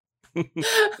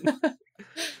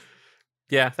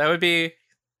 Yeah, that'd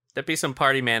be some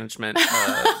party management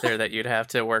there that you'd have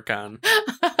to work on.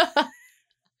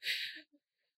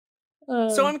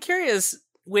 So I'm curious,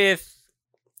 with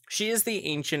She is the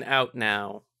Ancient out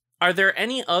now, are there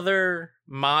any other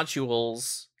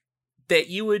modules that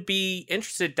you would be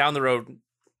interested down the road,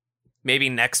 maybe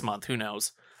next month, who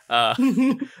knows, but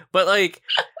like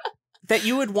that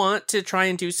you would want to try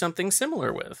and do something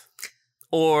similar with?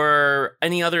 Or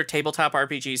any other tabletop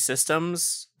RPG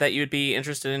systems that you'd be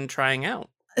interested in trying out?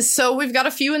 So we've got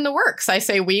a few in the works. I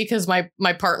say we because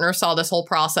my partner saw this whole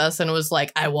process and was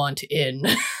like, I want in.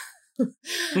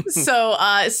 So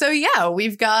yeah,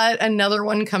 we've got another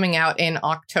one coming out in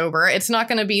October. It's not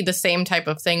going to be the same type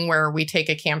of thing where we take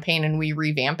a campaign and we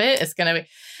revamp it. It's going to be,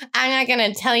 I'm not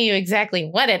going to tell you exactly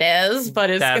what it is,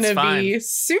 but it's going to be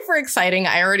super exciting.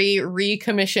 I already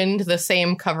recommissioned the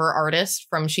same cover artist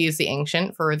from She is the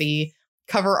Ancient for the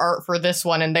cover art for this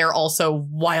one, and they're also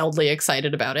wildly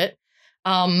excited about it.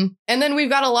 And then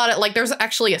we've got a lot of, like, there's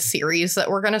actually a series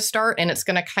that we're going to start, and it's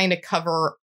going to kind of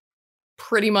cover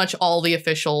pretty much all the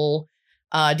official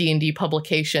D&D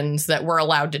publications that we're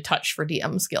allowed to touch for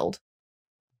DM's Guild.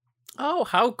 Oh,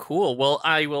 how cool. Well,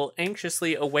 I will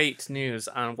anxiously await news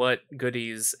on what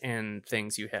goodies and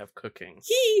things you have cooking.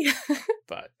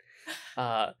 But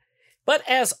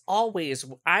as always,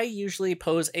 I usually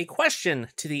pose a question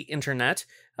to the internet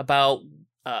about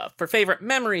for favorite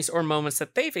memories or moments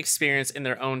that they've experienced in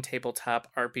their own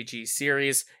tabletop RPG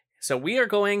series. So we are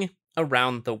going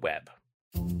around the web.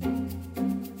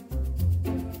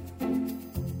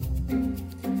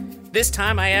 This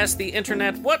time I asked the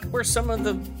internet, what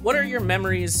are your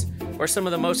memories or some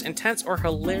of the most intense or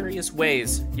hilarious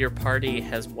ways your party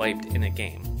has wiped in a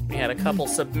game? We had a couple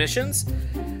submissions.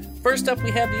 First up,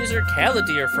 we have user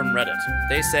Caladir from Reddit.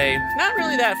 They say, not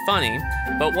really that funny,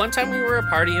 but one time we were a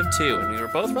party of 2 and we were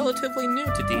both relatively new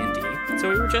to D&D, so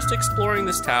we were just exploring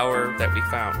this tower that we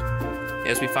found.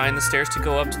 As we find the stairs to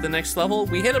go up to the next level,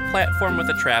 we hit a platform with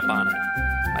a trap on it.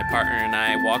 My partner and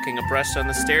I, walking abreast on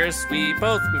the stairs, we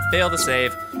both fail the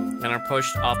save and are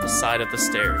pushed off the side of the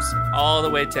stairs, all the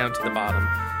way down to the bottom.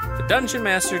 The dungeon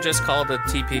master just called a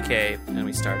TPK, and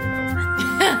we started over.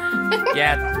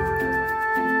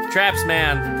 Yeah, traps,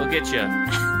 man, they'll get you.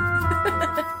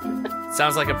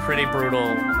 Sounds like a pretty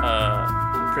brutal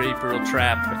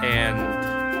trap,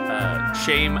 and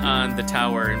shame on the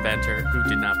tower inventor who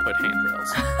did not put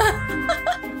handrails.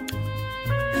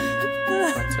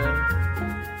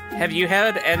 Have you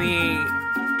had any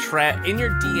trap in your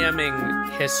DMing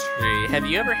history? Have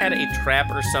you ever had a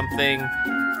trap or something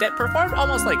that performed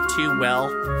almost like too well?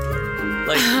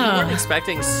 Like you weren't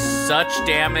expecting such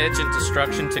damage and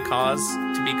destruction to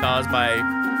be caused by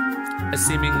a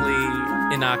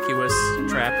seemingly innocuous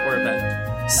trap or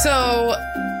event? So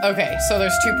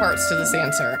there's 2 parts to this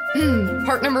answer.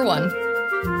 Part number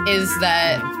 1 is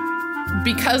that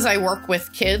because I work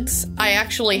with kids, I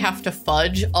actually have to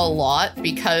fudge a lot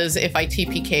because if I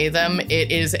TPK them,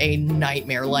 it is a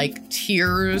nightmare, like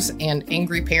tears and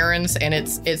angry parents, and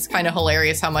it's kind of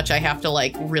hilarious how much I have to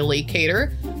like really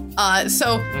cater.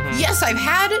 Yes, I've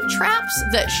had traps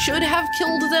that should have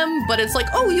killed them, but it's like,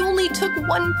 oh, you only took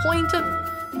 1 point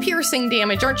of piercing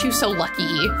damage, aren't you so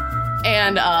lucky?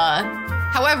 And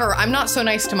however, I'm not so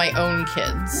nice to my own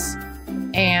kids,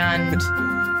 and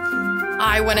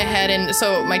I went ahead and,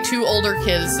 so my 2 older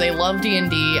kids, they love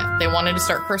D&D, they wanted to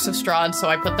start Curse of Strahd, so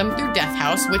I put them through Death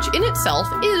House, which in itself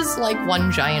is like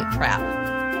one giant trap.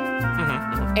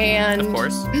 Mm-hmm. And, of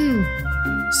course.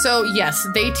 So yes,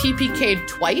 they TPK'd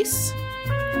twice.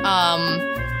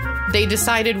 They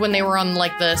decided when they were on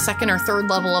like the 2nd or 3rd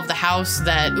level of the house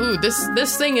that, ooh,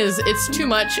 this thing it's too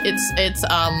much, it's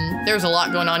there's a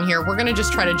lot going on here, we're gonna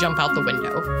just try to jump out the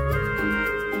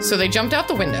window. So they jumped out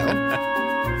the window.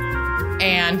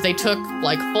 and they took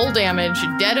like full damage,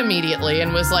 dead immediately,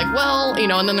 and was like, well,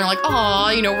 and then they're like,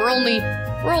 oh,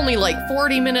 we're only like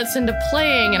 40 minutes into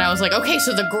playing. And I was like, okay,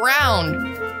 so the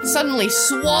ground suddenly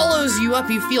swallows you up.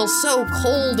 You feel so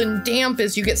cold and damp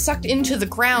as you get sucked into the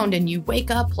ground, and you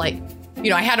wake up like,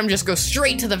 I had them just go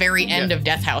straight to the very end of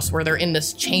Death House where they're in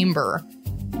this chamber,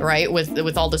 right?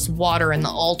 With all this water and the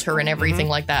altar and everything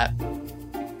like that.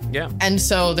 Yeah. And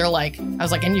so they're like, I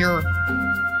was like, and you're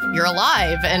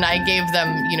alive. And I gave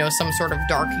them, some sort of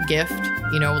dark gift,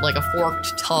 like a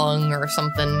forked tongue or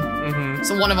something. Mm-hmm.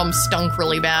 So one of them stunk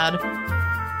really bad.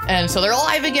 And so they're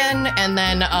alive again. And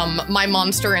then my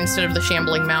monster, instead of the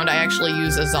shambling mound, I actually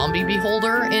use a zombie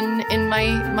beholder in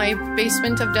my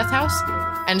basement of Death House.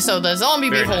 And so the zombie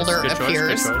Very beholder nice. Good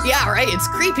appears. choice. Yeah, right. It's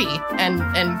creepy.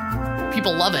 And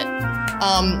people love it.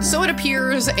 So it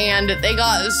appears, and they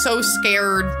got so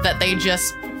scared that they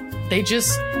just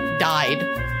died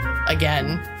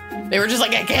again. They were just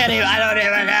like, I don't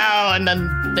even know. And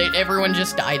then everyone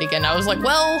just died again. I was like,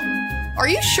 well, are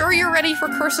you sure you're ready for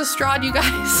Curse of Strahd, you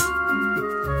guys?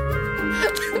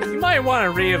 You might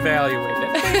want to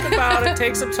reevaluate it. Think about it.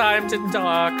 Take some time to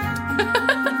talk.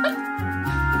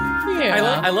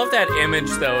 Yeah. I love that image,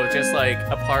 though, of just like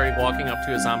a party walking up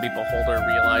to a zombie beholder,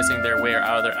 realizing their way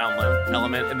out of their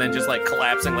element, and then just like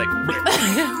collapsing, like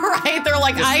right. They're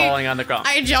like, just falling on the ground.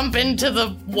 I jump into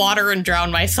the water and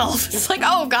drown myself. It's like,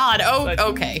 oh god,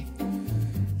 okay.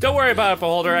 Don't worry about it,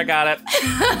 beholder. I got it.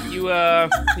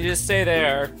 You just stay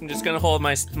there. I'm just gonna hold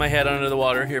my head under the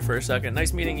water here for a second.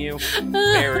 Nice meeting you,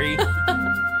 Barry.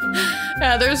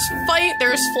 Yeah, there's fight,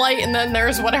 there's flight, and then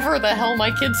there's whatever the hell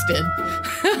my kids did.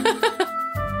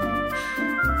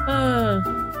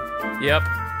 Yep.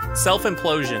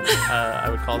 Self-implosion. I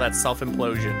would call that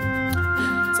self-implosion.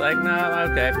 It's like, no,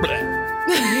 okay.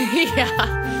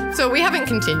 Yeah. So we haven't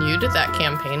continued that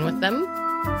campaign with them.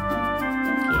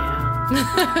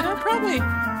 Yeah,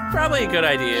 probably a good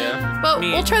idea. But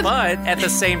we'll try. But at the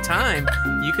same time,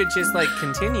 you could just like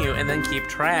continue and then keep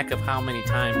track of how many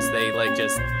times they like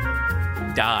just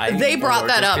die. They brought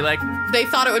that up. Be like, they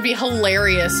thought it would be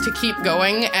hilarious to keep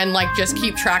going and like just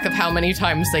keep track of how many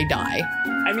times they die.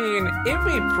 I mean, it would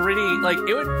be pretty, like,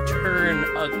 it would turn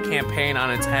a campaign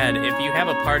on its head if you have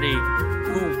a party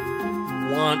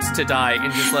who wants to die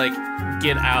and just, like,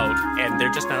 get out, and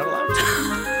they're just not allowed to.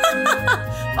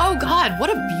 Oh, God, what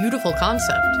a beautiful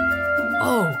concept.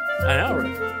 Oh. I know,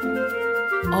 right?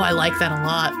 Oh, I like that a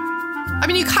lot. I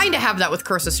mean, you kind of have that with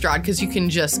Curse of Strahd, because you can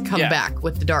just come back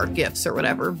with the dark gifts or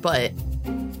whatever, but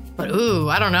ooh,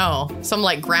 I don't know. Some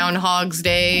like Groundhog's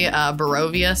Day,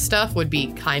 Barovia stuff would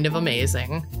be kind of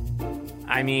amazing.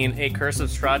 I mean, a Curse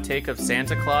of Strahd take of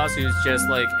Santa Claus, who's just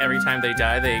like, every time they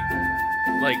die, they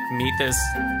like meet this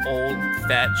old,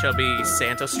 fat, chubby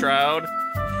Santa Stroud,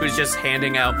 who's just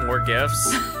handing out more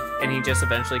gifts, and he just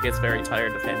eventually gets very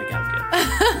tired of handing out gifts.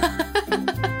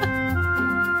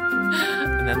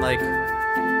 And then like,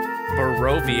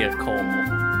 Barovia coal.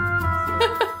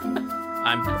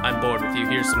 I'm bored with you.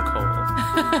 Here's some coal.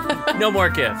 No more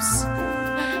gifts.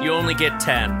 You only get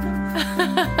 10.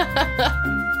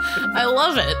 I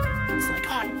love it. It's like,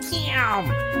 oh, damn.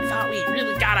 I thought we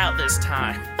really got out this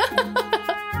time.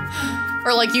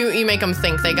 Or like you make them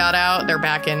think they got out. They're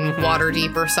back in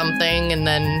Waterdeep or something. And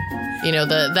then,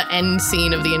 the end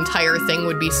scene of the entire thing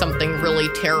would be something really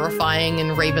terrifying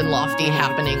and Ravenlofty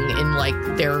happening in like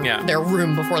their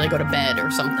room before they go to bed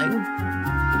or something.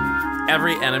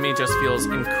 Every enemy just feels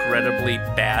incredibly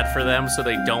bad for them, so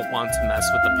they don't want to mess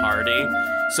with the party.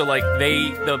 So, like,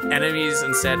 the enemies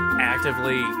instead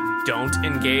actively don't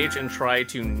engage and try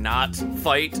to not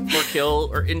fight or kill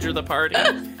or injure the party,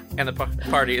 and the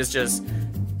party is just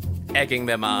egging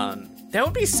them on. That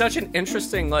would be such an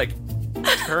interesting, like,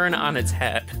 turn on its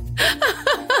head.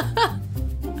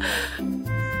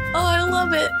 Oh, I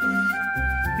love it.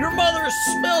 Your mother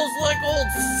smells like old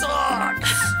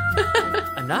socks.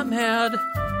 I'm not mad.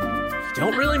 You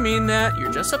don't really mean that.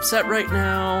 You're just upset right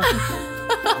now.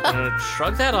 I'm gonna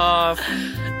shrug that off.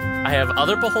 I have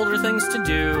other beholder things to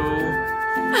do.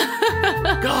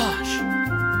 Gosh.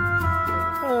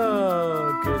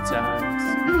 Oh, good times.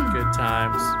 Good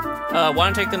times.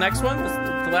 Want to take the next one?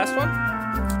 The last one?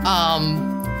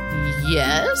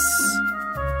 Yes.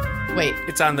 Wait.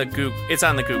 It's on the Google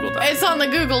Doc. It's on the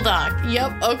Google Doc.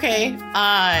 Yep, okay.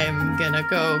 I'm gonna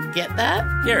go get that.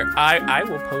 Here, I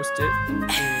will post it in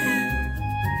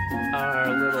our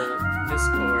little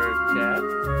Discord chat.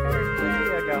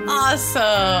 There you go.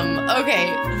 Awesome.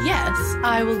 Okay, yes,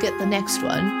 I will get the next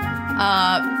one.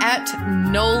 At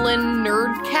Nolan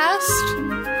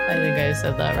Nerdcast. I think I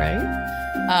said that right.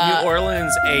 New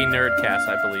Orleans a Nerdcast,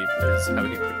 I believe, is how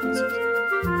he pronounces it.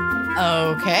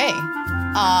 Okay.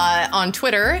 On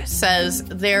Twitter says,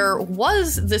 there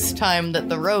was this time that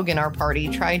the rogue in our party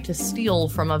tried to steal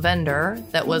from a vendor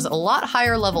that was a lot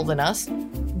higher level than us,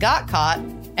 got caught,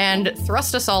 and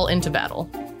thrust us all into battle.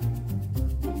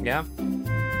 Yeah.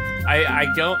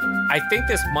 I think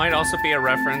this might also be a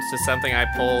reference to something I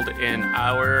pulled in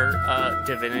our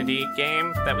Divinity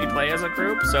game that we play as a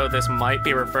group. So this might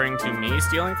be referring to me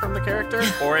stealing from the character,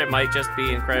 or it might just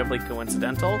be incredibly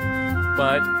coincidental.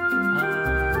 But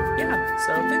yeah,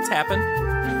 so things happen.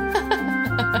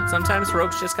 Sometimes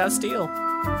rogues just gotta steal.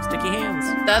 Sticky hands.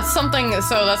 That's something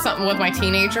with my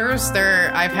teenagers.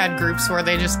 I've had groups where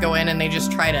they just go in and they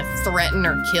just try to threaten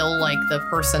or kill like the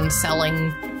person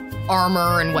selling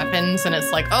armor and weapons, and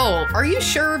it's like, oh, are you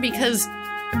sure? Because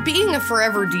being a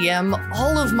forever DM,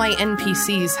 all of my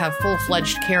NPCs have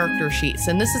full-fledged character sheets,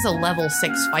 and this is a level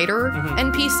 6 fighter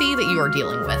NPC that you are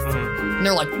dealing with. And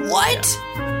they're like, what?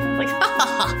 Yeah. Like, ha ha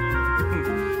ha.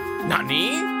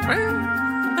 Nani?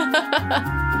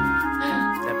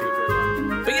 That'd be a good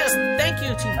one. But yes, thank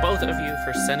you to both of you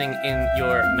for sending in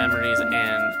your memories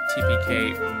and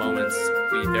TPK moments.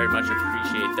 We very much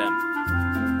appreciate them.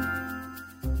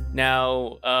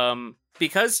 Now,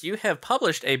 because you have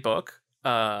published a book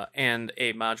and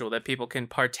a module that people can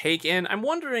partake in, I'm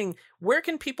wondering, where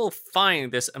can people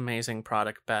find this amazing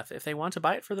product, Beth, if they want to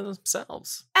buy it for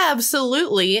themselves?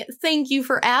 Absolutely. Thank you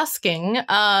for asking.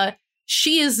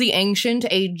 She is the Ancient,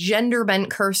 a gender-bent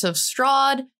Curse of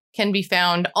Strahd, can be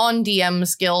found on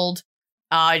DM's Guild.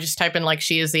 Just type in, like,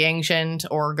 She is the Ancient,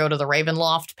 or go to the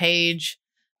Ravenloft page.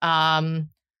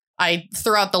 I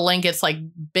threw out the link. It's like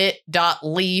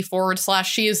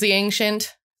bit.ly/She is the Ancient.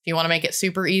 If you want to make it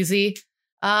super easy.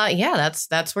 Yeah,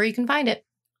 that's where you can find it.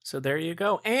 So there you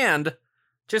go. And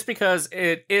just because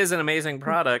it is an amazing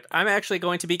product, I'm actually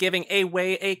going to be giving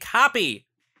away a copy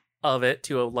of it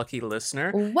to a lucky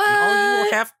listener. What? And all you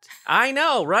will have I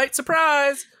know, right?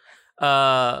 Surprise.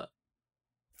 All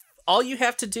you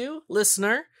have to do,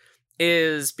 listener,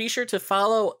 is be sure to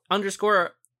follow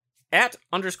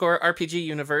 @_RPG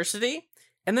University,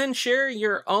 and then share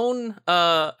your own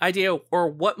idea or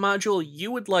what module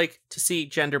you would like to see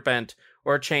gender bent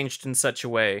or changed in such a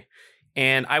way.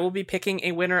 And I will be picking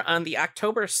a winner on the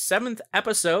October 7th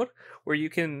episode, where you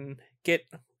can get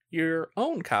your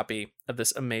own copy of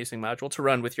this amazing module to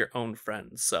run with your own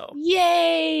friends. So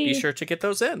yay! Be sure to get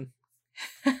those in.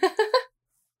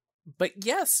 But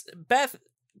yes, Beth,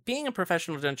 being a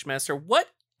professional Dungeon Master, what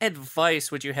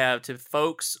advice would you have to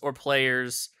folks or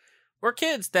players or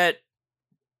kids that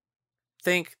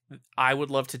think, I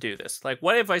would love to do this? Like,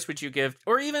 what advice would you give,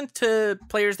 or even to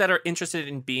players that are interested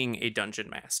in being a dungeon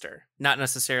master, not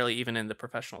necessarily even in the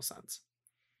professional sense?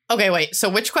 Okay, wait, so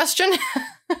which question?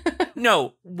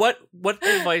 No, what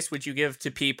advice would you give to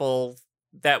people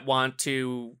that want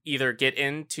to either get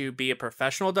in to be a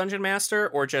professional dungeon master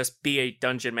or just be a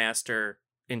dungeon master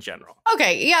in general?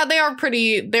 Okay, yeah, they're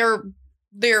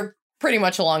pretty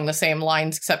much along the same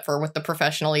lines, except for with the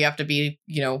professional, you have to be,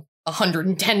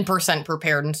 110%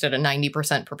 prepared instead of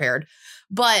 90% prepared.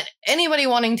 But anybody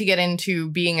wanting to get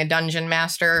into being a dungeon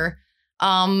master,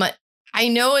 I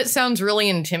know it sounds really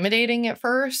intimidating at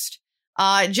first.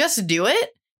 Just do it,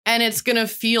 and it's gonna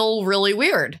feel really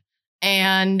weird.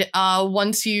 And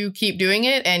once you keep doing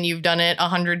it and you've done it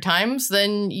 100 times,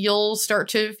 then you'll start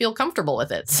to feel comfortable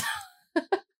with it.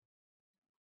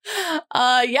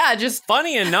 Yeah, just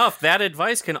funny enough, that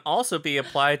advice can also be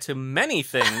applied to many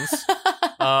things,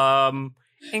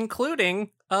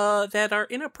 including that are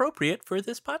inappropriate for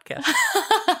this podcast.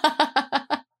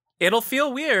 It'll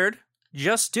feel weird.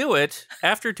 Just do it.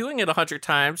 After doing it 100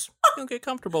 times, you'll get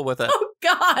comfortable with it. Oh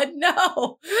God,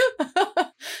 no.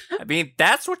 I mean,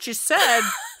 that's what you said.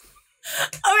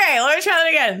 Okay, let me try that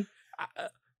again.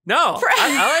 No,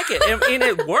 I like it. I mean,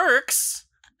 it works.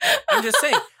 I'm just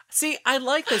saying. See, I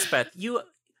like this, Beth. You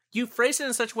phrase it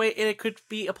in such a way it could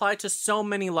be applied to so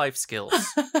many life skills.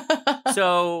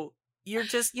 So you're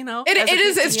just,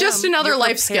 it's just another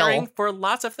life skill for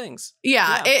lots of things.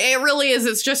 Yeah. It really is.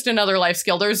 It's just another life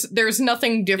skill. There's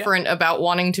nothing different about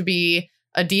wanting to be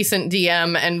a decent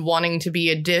DM and wanting to be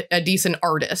a decent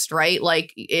artist, right?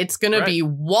 Like, it's going to be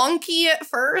wonky at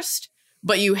first,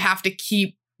 but you have to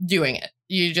keep doing it.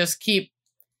 You just keep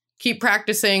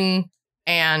practicing,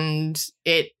 and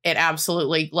it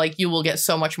absolutely, like, you will get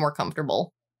so much more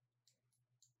comfortable.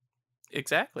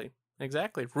 Exactly.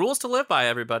 Rules to live by,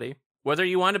 everybody. Whether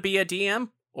you want to be a DM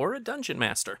or a dungeon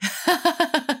master.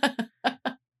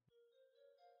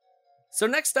 So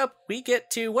next up, we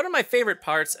get to one of my favorite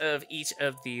parts of each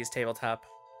of these tabletop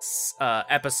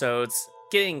episodes,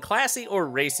 getting classy or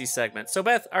racy segments. So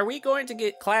Beth, are we going to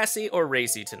get classy or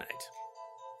racy tonight?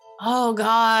 Oh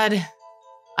God.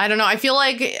 I don't know. I feel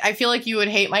like you would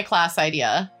hate my class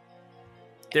idea.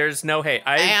 There's no hate.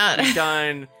 I've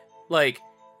done like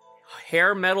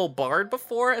hair metal bard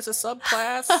before as a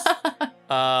subclass.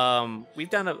 We've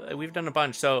done a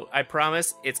bunch. So I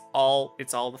promise it's all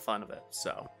the fun of it.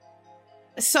 So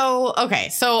okay.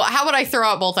 So how would I throw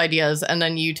out both ideas and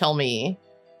then you tell me?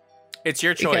 It's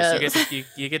your choice. Because...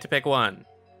 You get to pick one.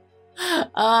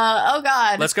 Oh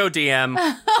God. Let's go, DM.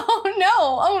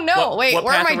 Oh no. Wait, what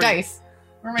where are path my dice?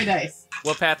 Where are my dice?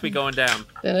 What path we going down?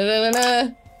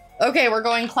 Da-da-da-da-da. Okay, we're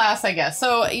going class, I guess.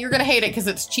 So you're gonna hate it because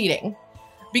it's cheating.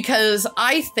 Because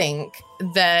I think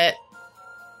that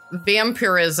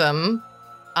vampirism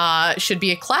should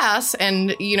be a class,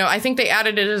 and I think they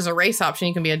added it as a race option.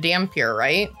 You can be a dhampir,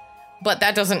 right? But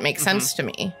that doesn't make sense to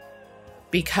me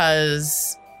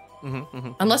because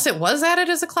unless it was added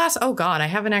as a class. Oh God, I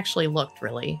haven't actually looked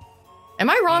really. Am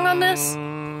I wrong on this?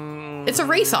 It's a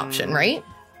race option, right?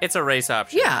 It's a race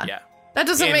option. Yeah. That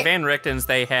doesn't In make. Van Richten's,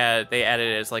 they added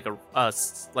it as like a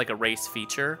race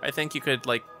feature. I think you could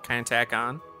like kind of tack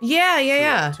on.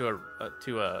 Yeah. To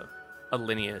a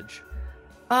lineage.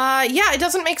 Yeah, it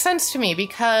doesn't make sense to me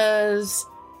because,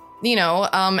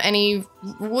 any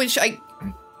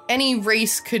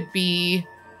race could be.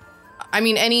 I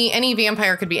mean, any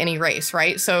vampire could be any race,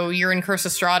 right? So you're in Curse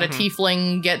of Strahd, a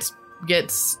tiefling gets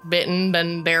bitten,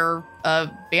 then they're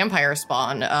a vampire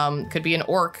spawn. Could be an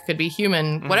orc, could be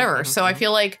human, whatever. So I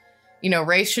feel like,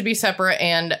 race should be separate,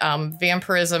 and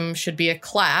vampirism should be a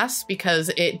class because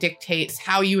it dictates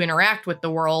how you interact with the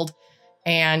world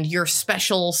and your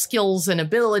special skills and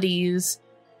abilities.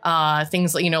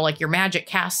 Things like your magic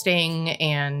casting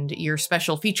and your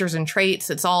special features and traits.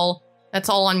 That's all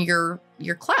on your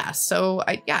class. So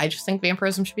I just think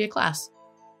vampirism should be a class.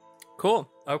 Cool.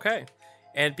 Okay.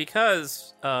 And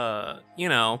because,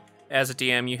 as a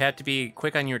DM, you have to be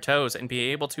quick on your toes and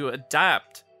be able to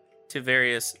adapt to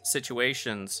various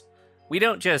situations, we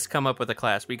don't just come up with a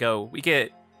class. We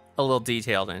get a little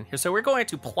detailed in here. So we're going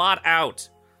to plot out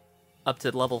up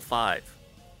to level 5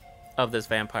 of this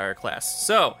vampire class.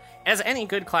 So, as any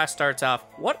good class starts off,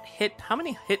 how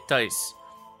many hit dice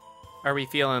are we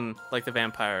feeling like the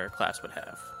vampire class would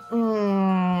have?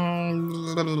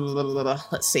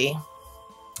 Let's see.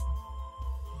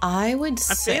 I would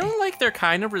say... I'm feeling like they're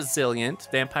kind of resilient.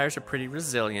 Vampires are pretty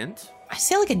resilient. I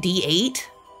say like a D8.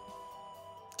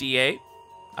 D8?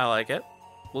 I like it.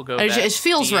 We'll go with that. It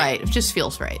feels D8. right. It just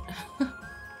feels right.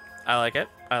 I like it.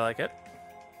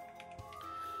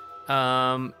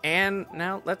 And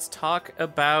now let's talk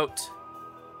about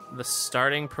the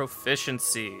starting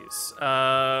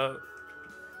proficiencies.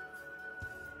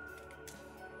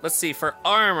 Let's see. For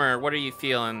armor, what are you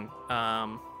feeling?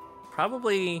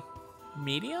 Probably...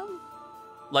 medium?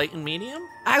 Light and medium?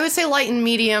 I would say light and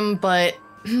medium, but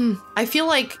I feel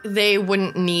like they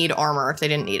wouldn't need armor if they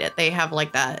didn't need it. They have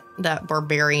like that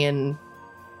barbarian...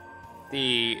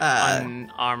 The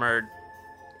unarmored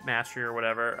mastery or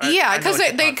whatever. Yeah,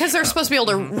 because they're supposed to be able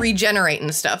to regenerate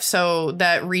and stuff. So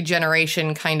that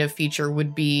regeneration kind of feature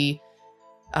would be...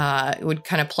 would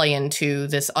kind of play into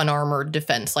this unarmored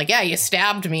defense. Like, yeah, you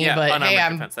stabbed me, but hey,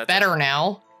 I'm better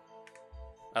now.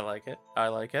 I like it.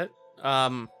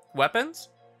 Weapons?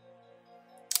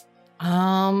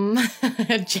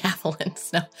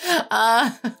 Javelins. No.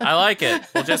 I like it.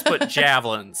 We'll just put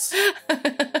javelins.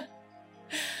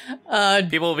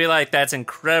 People will be like, that's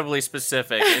incredibly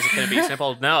specific. Is it going to be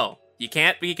simple? No. You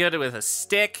can't be good with a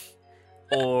stick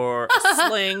or a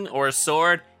sling or a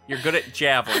sword. You're good at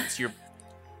javelins.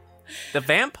 The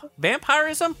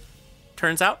vampirism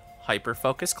turns out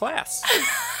hyper-focused class.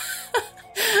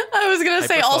 I was going to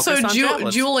say also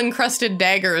jewel-encrusted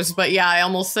daggers, but yeah, I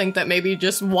almost think that maybe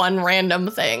just one random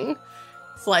thing.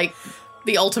 It's like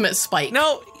the ultimate spike.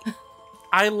 No,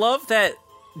 I love that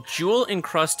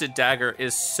jewel-encrusted dagger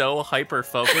is so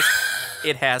hyper-focused,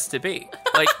 it has to be.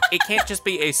 Like, it can't just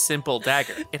be a simple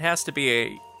dagger. It has to be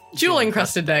a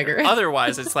jewel-encrusted dagger.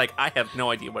 Otherwise, it's like, I have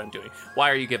no idea what I'm doing. Why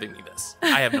are you giving me this?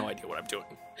 I have no idea what I'm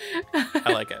doing.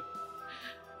 I like it.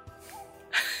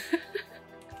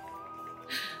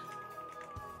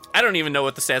 I don't even know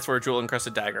what the stats for a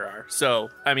jewel-encrusted dagger are. So,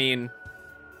 I mean...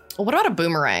 What about a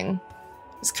boomerang?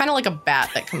 It's kind of like a bat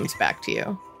that comes back to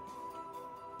you.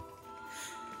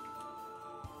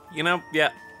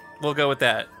 Yeah, we'll go with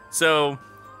that. So...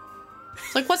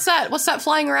 It's like, what's that? What's that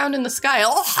flying around in the sky?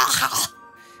 Oh,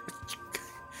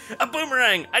 a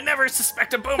boomerang! I never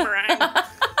suspect a boomerang!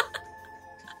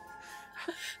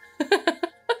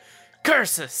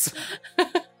 Curses!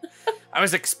 I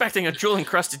was expecting a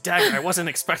jewel-encrusted dagger. I wasn't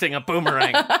expecting a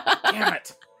boomerang. Damn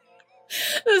it.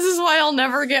 This is why I'll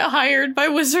never get hired by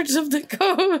Wizards of the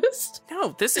Coast.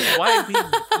 No, this is why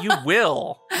you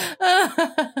will.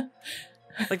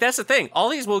 Like, that's the thing. All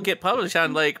these will get published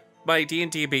on, like, my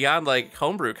D&D Beyond, like,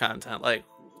 homebrew content. Like,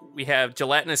 we have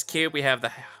Gelatinous Cube, we have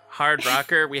the Hard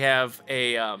Rocker, we have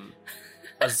a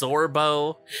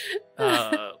Zorbo,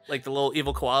 like the little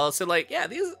evil koala. So, like, yeah,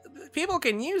 these people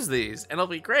can use these, and it'll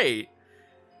be great.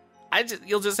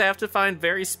 You'll just have to find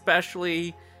very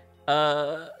specialized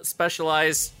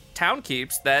town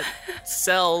keeps that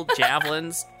sell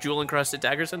javelins, jewel-encrusted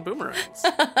daggers, and boomerangs.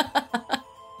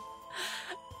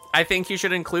 I think you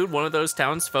should include one of those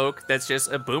townsfolk that's just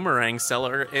a boomerang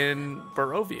seller in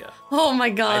Barovia. Oh my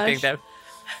gosh. I think that...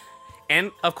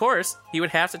 And, of course, he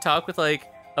would have to talk with,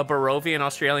 like, a Barovian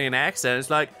Australian accent. It's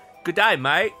like, "Good day,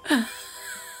 mate.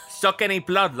 Suck any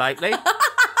blood lately?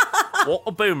 What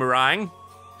a boomerang."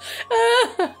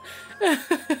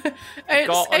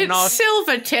 It's nice...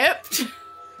 silver-tipped.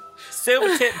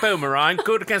 Silver-tipped boomerang,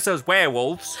 good against those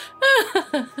werewolves.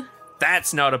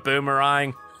 That's not a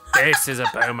boomerang. This is a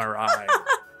boomerang.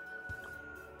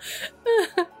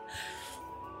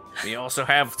 We also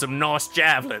have some nice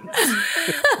javelins.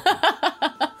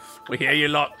 We hear you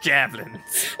like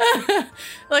javelins.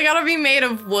 They gotta be made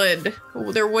of wood.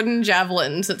 They're wooden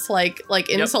javelins. It's like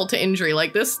insult to injury.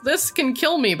 Like, this can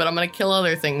kill me, but I'm gonna kill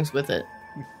other things with it.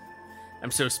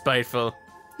 I'm so spiteful.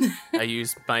 I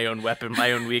use my own weapon,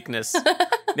 my own weakness.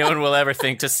 No one will ever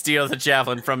think to steal the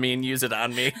javelin from me and use it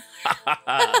on me.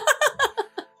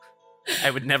 I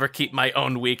would never keep my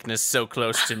own weakness so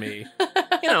close to me.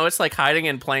 You know, it's like hiding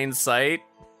in plain sight.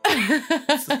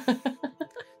 It's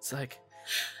like,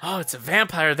 oh, it's a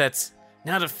vampire that's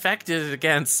not affected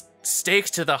against stakes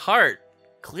to the heart.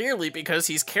 Clearly because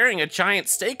he's carrying a giant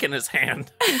stake in his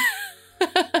hand.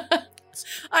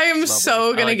 I am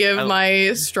so gonna give my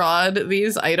Strahd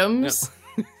these items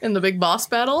in the big boss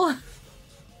battle.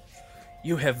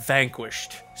 You have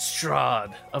vanquished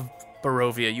Strahd of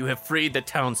Barovia. You have freed the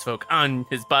townsfolk. On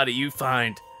his body you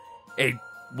find a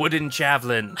wooden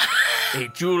javelin, a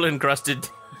jewel-encrusted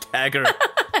dagger,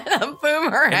 And a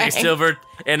boomerang.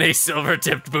 and a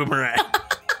silver-tipped boomerang.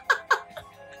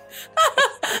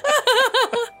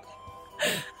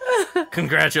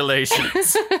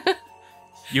 Congratulations.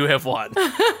 You have won.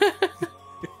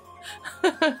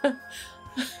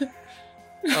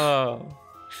 Oh,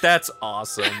 that's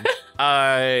awesome.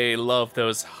 I love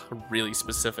those really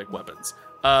specific weapons.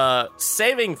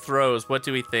 Saving throws, what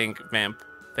do we think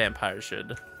vampires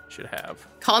should have?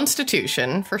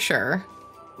 Constitution, for sure.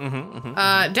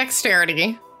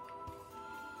 Dexterity.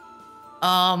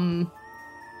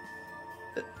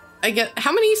 I get,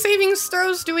 how many savings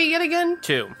throws do we get again?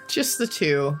 2. Just the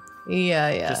 2.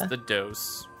 Yeah. Just the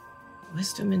dose.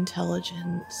 Wisdom,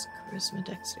 intelligence, charisma,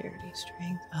 dexterity,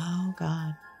 strength. Oh,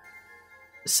 God.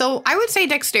 So I would say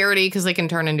dexterity because they can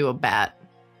turn into a bat.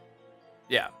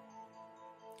 Yeah.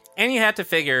 And you have to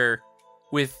figure,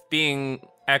 with being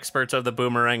experts of the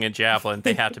boomerang and javelin,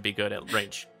 they have to be good at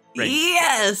range.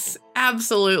 Yes,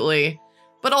 absolutely.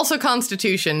 But also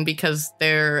constitution because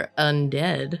they're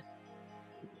undead.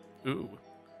 Ooh,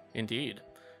 indeed.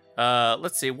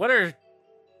 Let's see. What are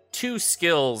 2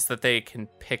 skills that they can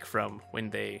pick from when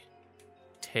they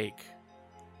take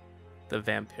the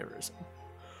vampirism?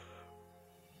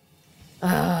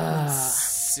 Let's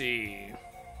see.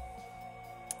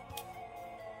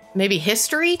 Maybe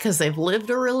history because they've lived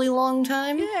a really long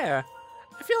time. Yeah,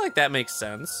 I feel like that makes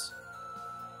sense.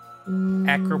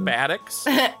 Acrobatics.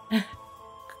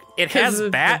 It has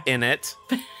bat in it.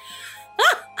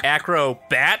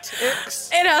 Acrobatics.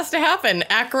 It has to happen.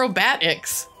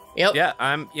 Acrobatics. Yep. Yeah,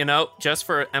 I'm, just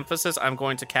for emphasis, I'm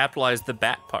going to capitalize the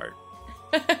bat part.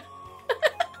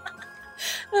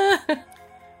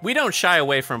 We don't shy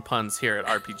away from puns here at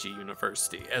RPG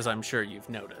University, as I'm sure you've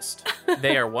noticed.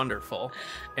 They are wonderful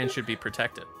and should be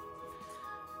protected.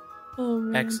 Oh,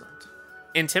 man. Excellent.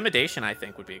 Intimidation, I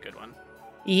think, would be a good one.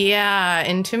 Yeah,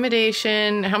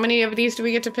 intimidation. How many of these do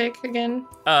we get to pick again?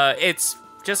 It's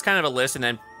just kind of a list, and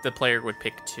then the player would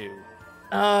pick 2.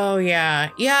 Oh yeah,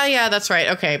 that's right.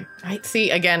 Okay, I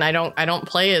see. Again, I don't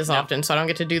play as often, so I don't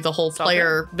get to do the whole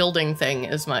player building thing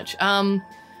as much.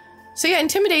 So yeah,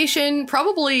 intimidation,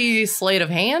 probably sleight of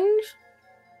hand.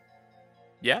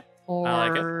 Yeah, or I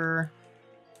like it.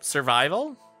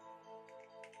 Survival.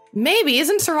 Maybe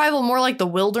isn't survival more like the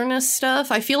wilderness stuff?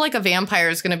 I feel like a vampire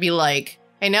is going to be like,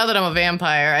 hey, now that I'm a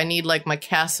vampire, I need like my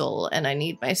castle, and I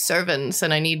need my servants,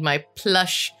 and I need my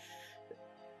plush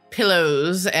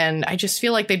pillows, and I just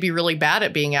feel like they'd be really bad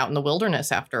at being out in the wilderness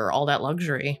after all that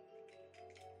luxury.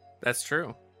 That's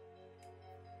true.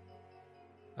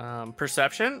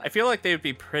 Perception? I feel like they would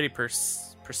be pretty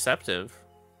perceptive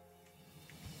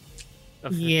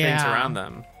of the things Yeah. around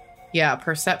them. Yeah,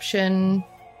 perception.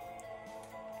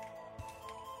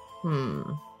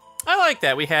 I like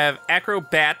that. We have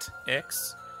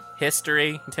acrobatics,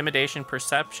 history, intimidation,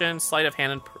 perception, sleight of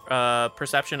hand, and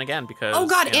perception again because. Oh,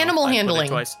 God, animal I put it handling.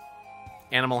 twice.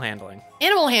 Animal handling.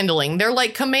 Animal handling. They're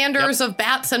like commanders of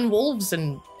bats and wolves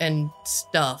and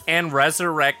stuff. And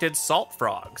resurrected salt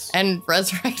frogs. And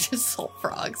resurrected salt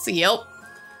frogs. Yep.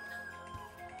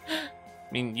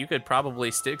 I mean, you could probably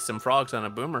stick some frogs on a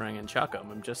boomerang and chuck them.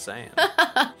 I'm just saying.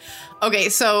 Okay,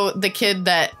 so the kid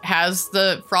that has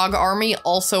the frog army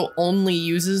also only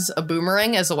uses a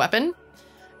boomerang as a weapon.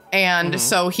 And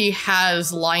so he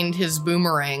has lined his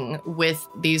boomerang with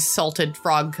these salted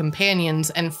frog companions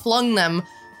and flung them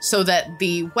so that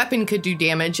the weapon could do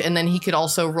damage, and then he could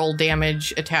also roll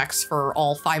damage attacks for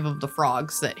all 5 of the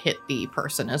frogs that hit the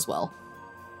person as well.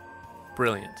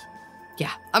 Brilliant.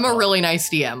 Yeah, I'm a really nice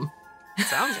DM.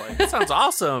 That sounds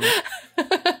awesome.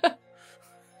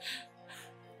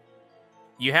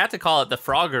 You had to call it the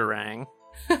Froggerang.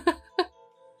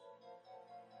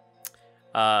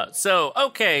 So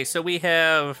we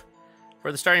have,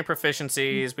 for the starting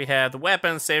proficiencies, we have the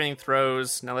weapons, saving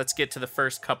throws. Now let's get to the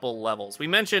first couple levels. We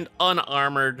mentioned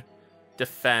unarmored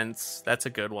defense. That's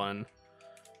a good one.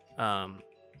 I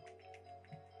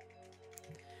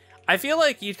feel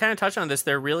like you kind of touched on this.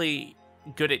 They're really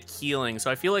good at healing,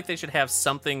 so I feel like they should have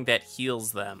something that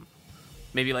heals them.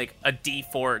 Maybe like a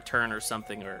D4 turn or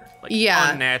something, or like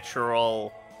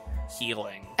unnatural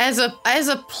healing. As a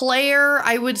player,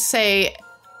 I would say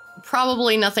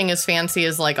probably nothing as fancy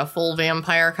as like a full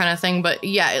vampire kind of thing, but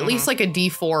yeah, at least like a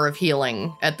D4 of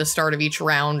healing at the start of each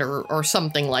round or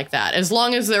something like that. As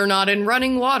long as they're not in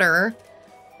running water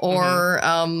or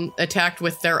attacked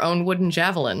with their own wooden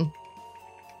javelin.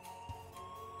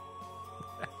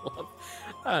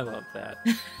 I love that.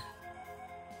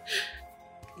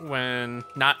 When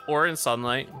not or in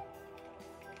sunlight.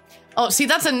 Oh, see,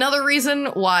 that's another reason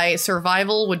why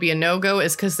survival would be a no-go,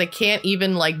 is because they can't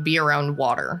even, like, be around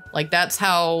water. Like, that's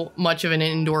how much of an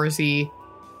indoorsy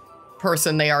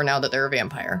person they are now that they're a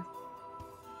vampire.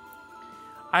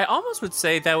 I almost would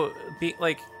say that would be,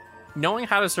 like, knowing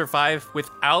how to survive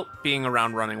without being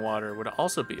around running water would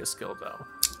also be a skill, though.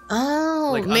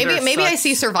 Oh, Like, maybe I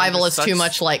see survival as too such-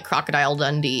 much like Crocodile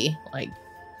Dundee. Like,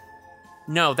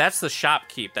 No, that's the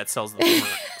shopkeep that sells the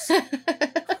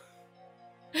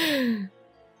boomerangs.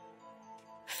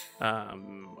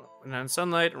 And then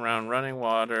sunlight around running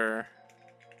water.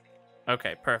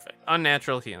 Okay, perfect.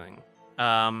 Unnatural healing.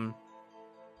 I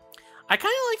kind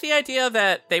of like the idea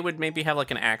that they would maybe have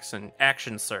like an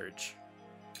action surge.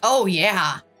 oh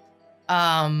yeah.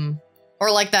 Or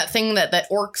like that thing that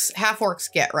half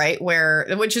orcs get, right?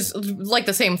 Which is like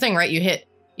the same thing, right? You hit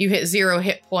 0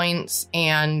 hit points,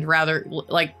 and rather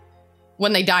like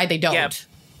when they die, they don't.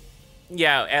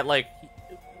 Yeah, at like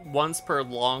once per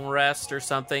long rest or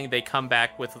something, they come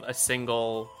back with a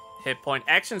single hit point.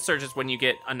 Action surge is when you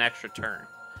get an extra turn,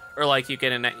 or like you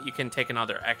can take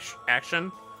another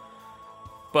action.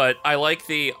 But I like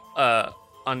the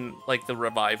like the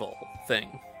revival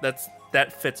thing. That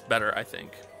fits better, I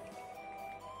think.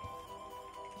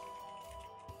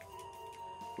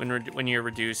 When you're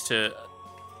reduced to,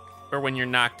 or when you're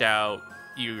knocked out,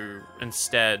 you're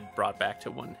instead brought back to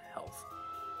 1 health.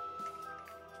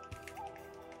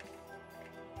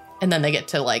 And then they get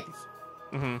to like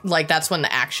that's when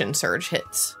the action surge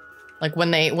hits. Like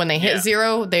when they hit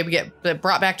 0, they get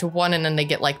brought back to 1, and then they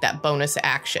get like that bonus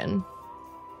action.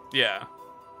 Yeah.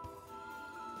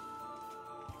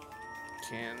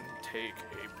 Can take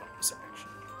a bonus action.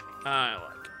 I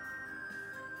like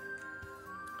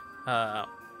it.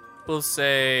 We'll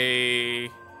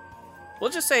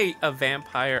just say a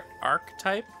vampire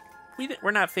archetype.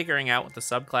 We're not figuring out what the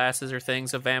subclasses or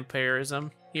things of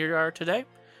vampirism here are today.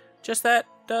 Just that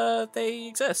they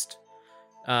exist.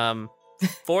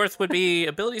 4th would be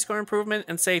ability score improvement,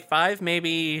 and say 5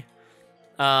 maybe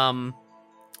Fangbite,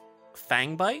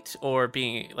 or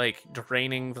being like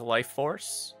draining the life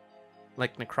force,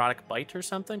 like necrotic bite or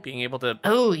something. Being able to.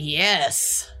 Oh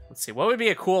yes. Let's see, what would be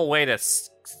a cool way to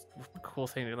cool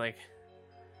thing to like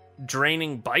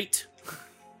draining bite?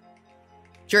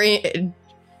 I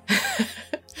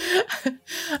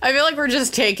feel like we're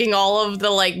just taking all of the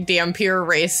like Dhampir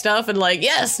race stuff and like,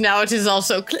 yes, now it is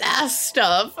also class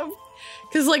stuff.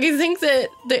 Because like I think that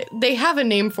they have a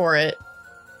name for it.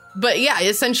 But yeah,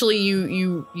 essentially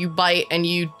you bite and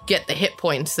you get the hit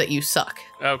points that you suck.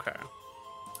 Okay.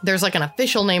 There's like an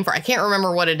official name for it. I can't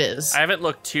remember what it is. I haven't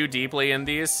looked too deeply in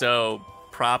these, so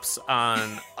props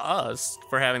on us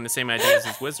for having the same ideas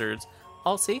as wizards.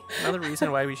 Oh, see? Another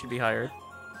reason why we should be hired.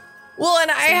 Well,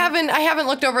 and I haven't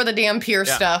looked over the Dampier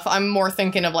Yeah. stuff. I'm more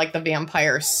thinking of like the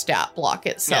vampire stat block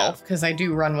itself because I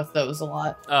do run with those a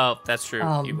lot. Oh, that's true.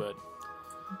 You would.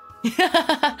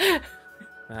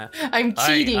 I'm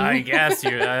cheating. I guess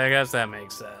I guess that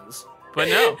makes sense. But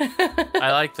no,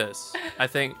 I like this. I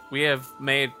think we have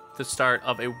made the start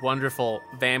of a wonderful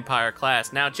vampire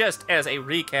class. Now, just as a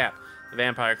recap, the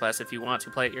vampire class, if you want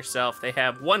to play it yourself, they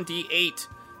have 1d8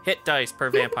 hit dice per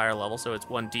vampire level, so it's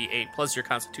 1d8 plus your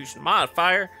constitution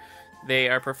modifier. They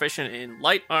are proficient in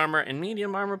light armor and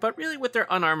medium armor, but really with their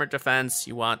unarmored defense,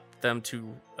 you want them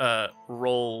to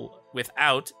roll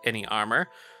without any armor.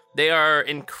 They are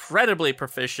incredibly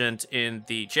proficient in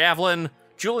the javelin,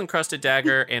 jewel-encrusted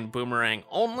dagger, and boomerang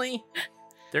only.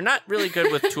 They're not really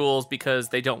good with tools because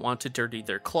they don't want to dirty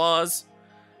their claws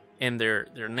and their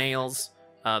nails.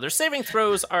 Their saving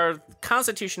throws are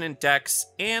Constitution and Dex,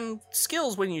 and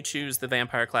skills when you choose the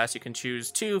vampire class. You can choose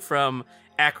 2 from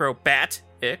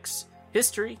Acrobatics,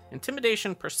 History,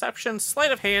 Intimidation, Perception,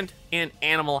 Sleight of Hand, and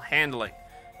Animal Handling.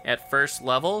 At first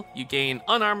level, you gain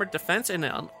unarmored defense and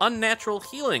an unnatural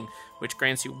healing, which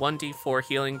grants you 1d4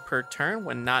 healing per turn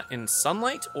when not in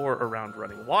sunlight or around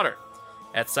running water.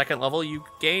 At second level, you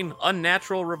gain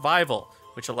unnatural revival,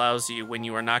 which allows you, when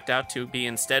you are knocked out, to be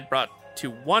instead brought to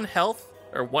 1 health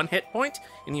or 1 hit point,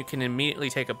 and you can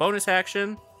immediately take a bonus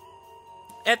action.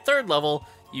 At third level,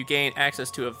 you gain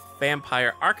access to a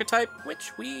vampire archetype,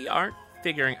 which we aren't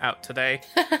figuring out today.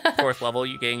 Fourth level,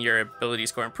 you gain your ability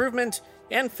score improvement.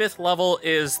 And fifth level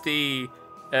is the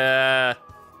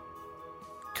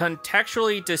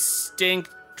contextually distinct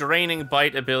draining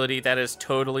bite ability that is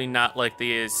totally not like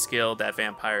the skill that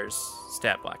vampires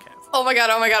stat block have. Oh my god.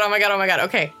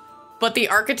 Okay. But the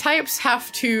archetypes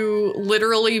have to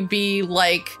literally be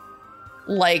like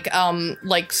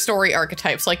story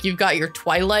archetypes. Like you've got your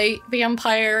Twilight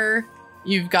vampire,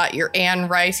 you've got your Anne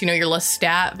Rice, your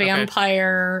Lestat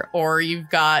vampire, or you've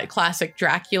got classic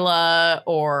Dracula,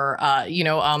 or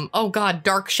oh god,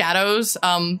 Dark Shadows.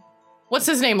 What's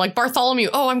his name? Like Bartholomew.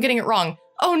 Oh, I'm getting it wrong.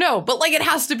 Oh no, but like it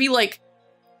has to be like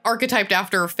archetyped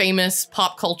after famous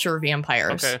pop culture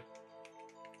vampires. Okay.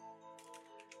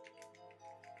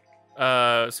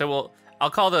 I'll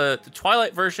call the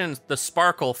Twilight version the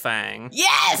Sparkle Fang.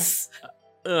 Yes!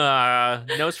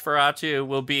 Nosferatu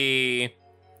will be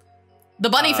the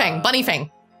Bunny Fang.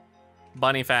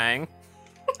 Bunny Fang.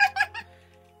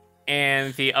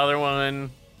 And the other one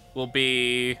will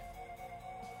be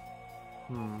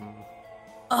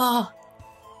are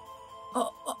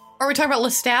we talking about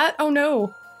Lestat? Oh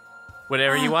no.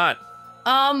 whatever you want.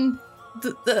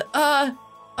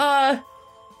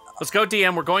 Let's go,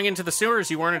 DM. We're going into the sewers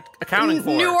you weren't accounting for.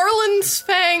 New Orleans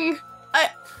Fang.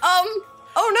 Oh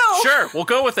no. Sure, we'll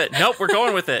go with it. Nope, we're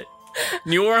going with it.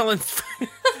 New Orleans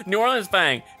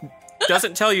Fang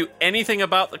doesn't tell you anything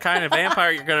about the kind of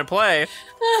vampire you're going to play.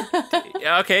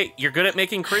 Okay, you're good at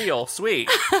making Creole. Sweet.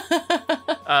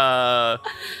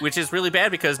 Which is really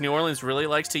bad because New Orleans really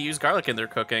likes to use garlic in their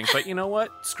cooking. But you know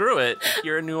what? Screw it.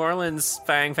 You're a New Orleans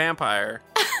Fang vampire.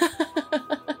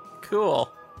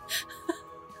 Cool.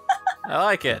 I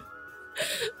like it.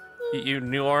 You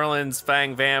New Orleans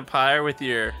Fang vampire with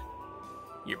your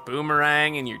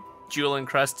boomerang and your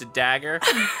jewel-encrusted dagger.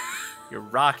 You're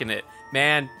rocking it.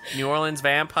 Man, New Orleans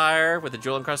vampire with a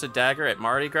jewel-encrusted dagger at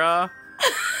Mardi Gras?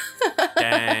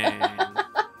 Dang.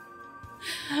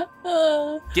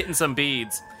 Getting some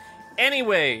beads.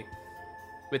 Anyway,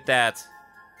 with that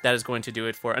is going to do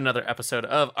it for another episode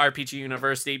of RPG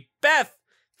University. Beth,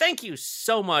 thank you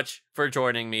so much for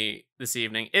joining me this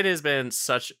evening. It has been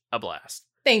such a blast.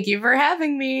 Thank you for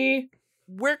having me.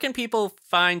 Where can people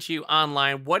find you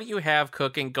online? What do you have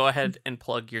cooking? Go ahead and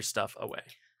plug your stuff away.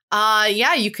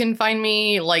 Yeah, you can find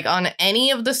me like on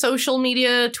any of the social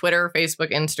media, Twitter,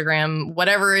 Facebook, Instagram,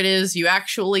 whatever it is you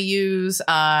actually use.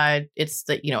 It's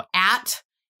the, at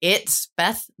It's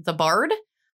Beth the Bard.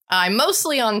 I'm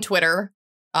mostly on Twitter.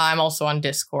 I'm also on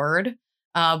Discord.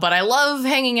 But I love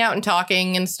hanging out and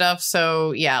talking and stuff.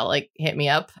 So yeah, like hit me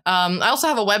up. I also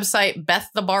have a website,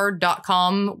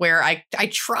 beththebard.com, where I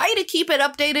try to keep it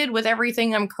updated with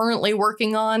everything I'm currently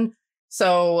working on.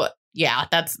 So yeah,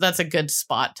 that's a good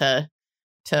spot to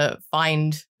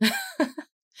find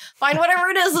whatever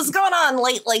it is that's going on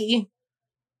lately.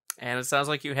 And it sounds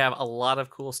like you have a lot of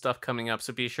cool stuff coming up,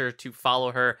 so be sure to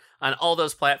follow her on all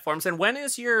those platforms. And when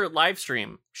is your live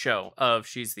stream show of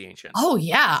She's the Ancient? Oh,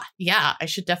 yeah, I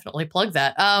should definitely plug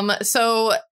that.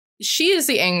 So She is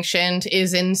the Ancient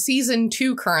is in season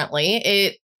 2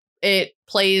 currently. It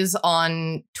plays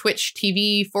on Twitch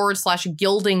TV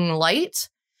 /Gilding Light.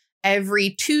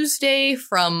 every Tuesday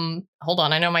from, hold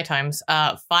on, I know my times,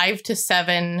 5 to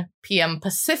 7 p.m.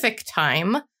 Pacific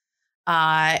time.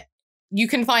 You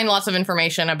can find lots of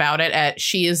information about it at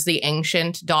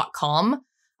sheistheancient.com.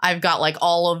 I've got like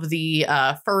all of the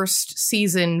first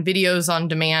season videos on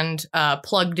demand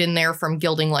plugged in there from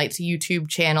Gilding Light's YouTube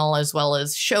channel, as well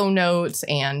as show notes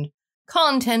and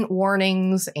content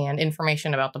warnings and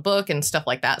information about the book and stuff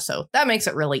like that. So that makes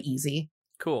it really easy.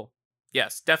 Cool.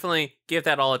 Yes, definitely give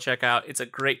that all a check out. It's a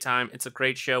great time. It's a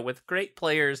great show with great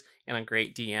players and a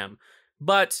great DM.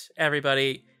 But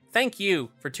everybody, thank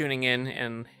you for tuning in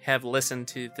and have listened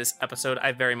to this episode.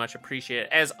 I very much appreciate it.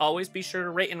 As always, be sure to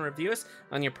rate and review us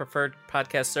on your preferred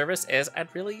podcast service, as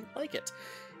I'd really like it.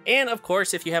 And of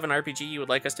course, if you have an RPG you would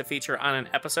like us to feature on an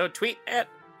episode, tweet at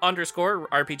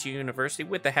 _RPG University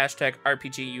with the hashtag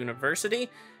RPG University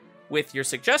with your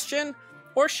suggestion,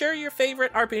 or share your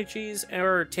favorite RPGs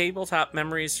or tabletop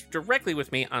memories directly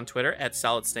with me on Twitter at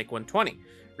SolidSnake120.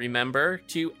 Remember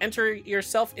to enter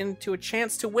yourself into a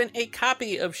chance to win a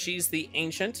copy of She's the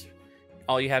Ancient.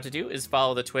 All you have to do is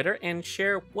follow the Twitter and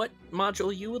share what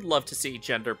module you would love to see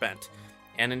gender bent.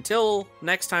 And until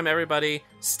next time, everybody,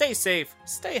 stay safe,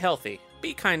 stay healthy,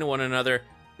 be kind to one another.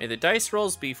 May the dice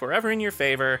rolls be forever in your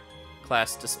favor.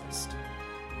 Class dismissed.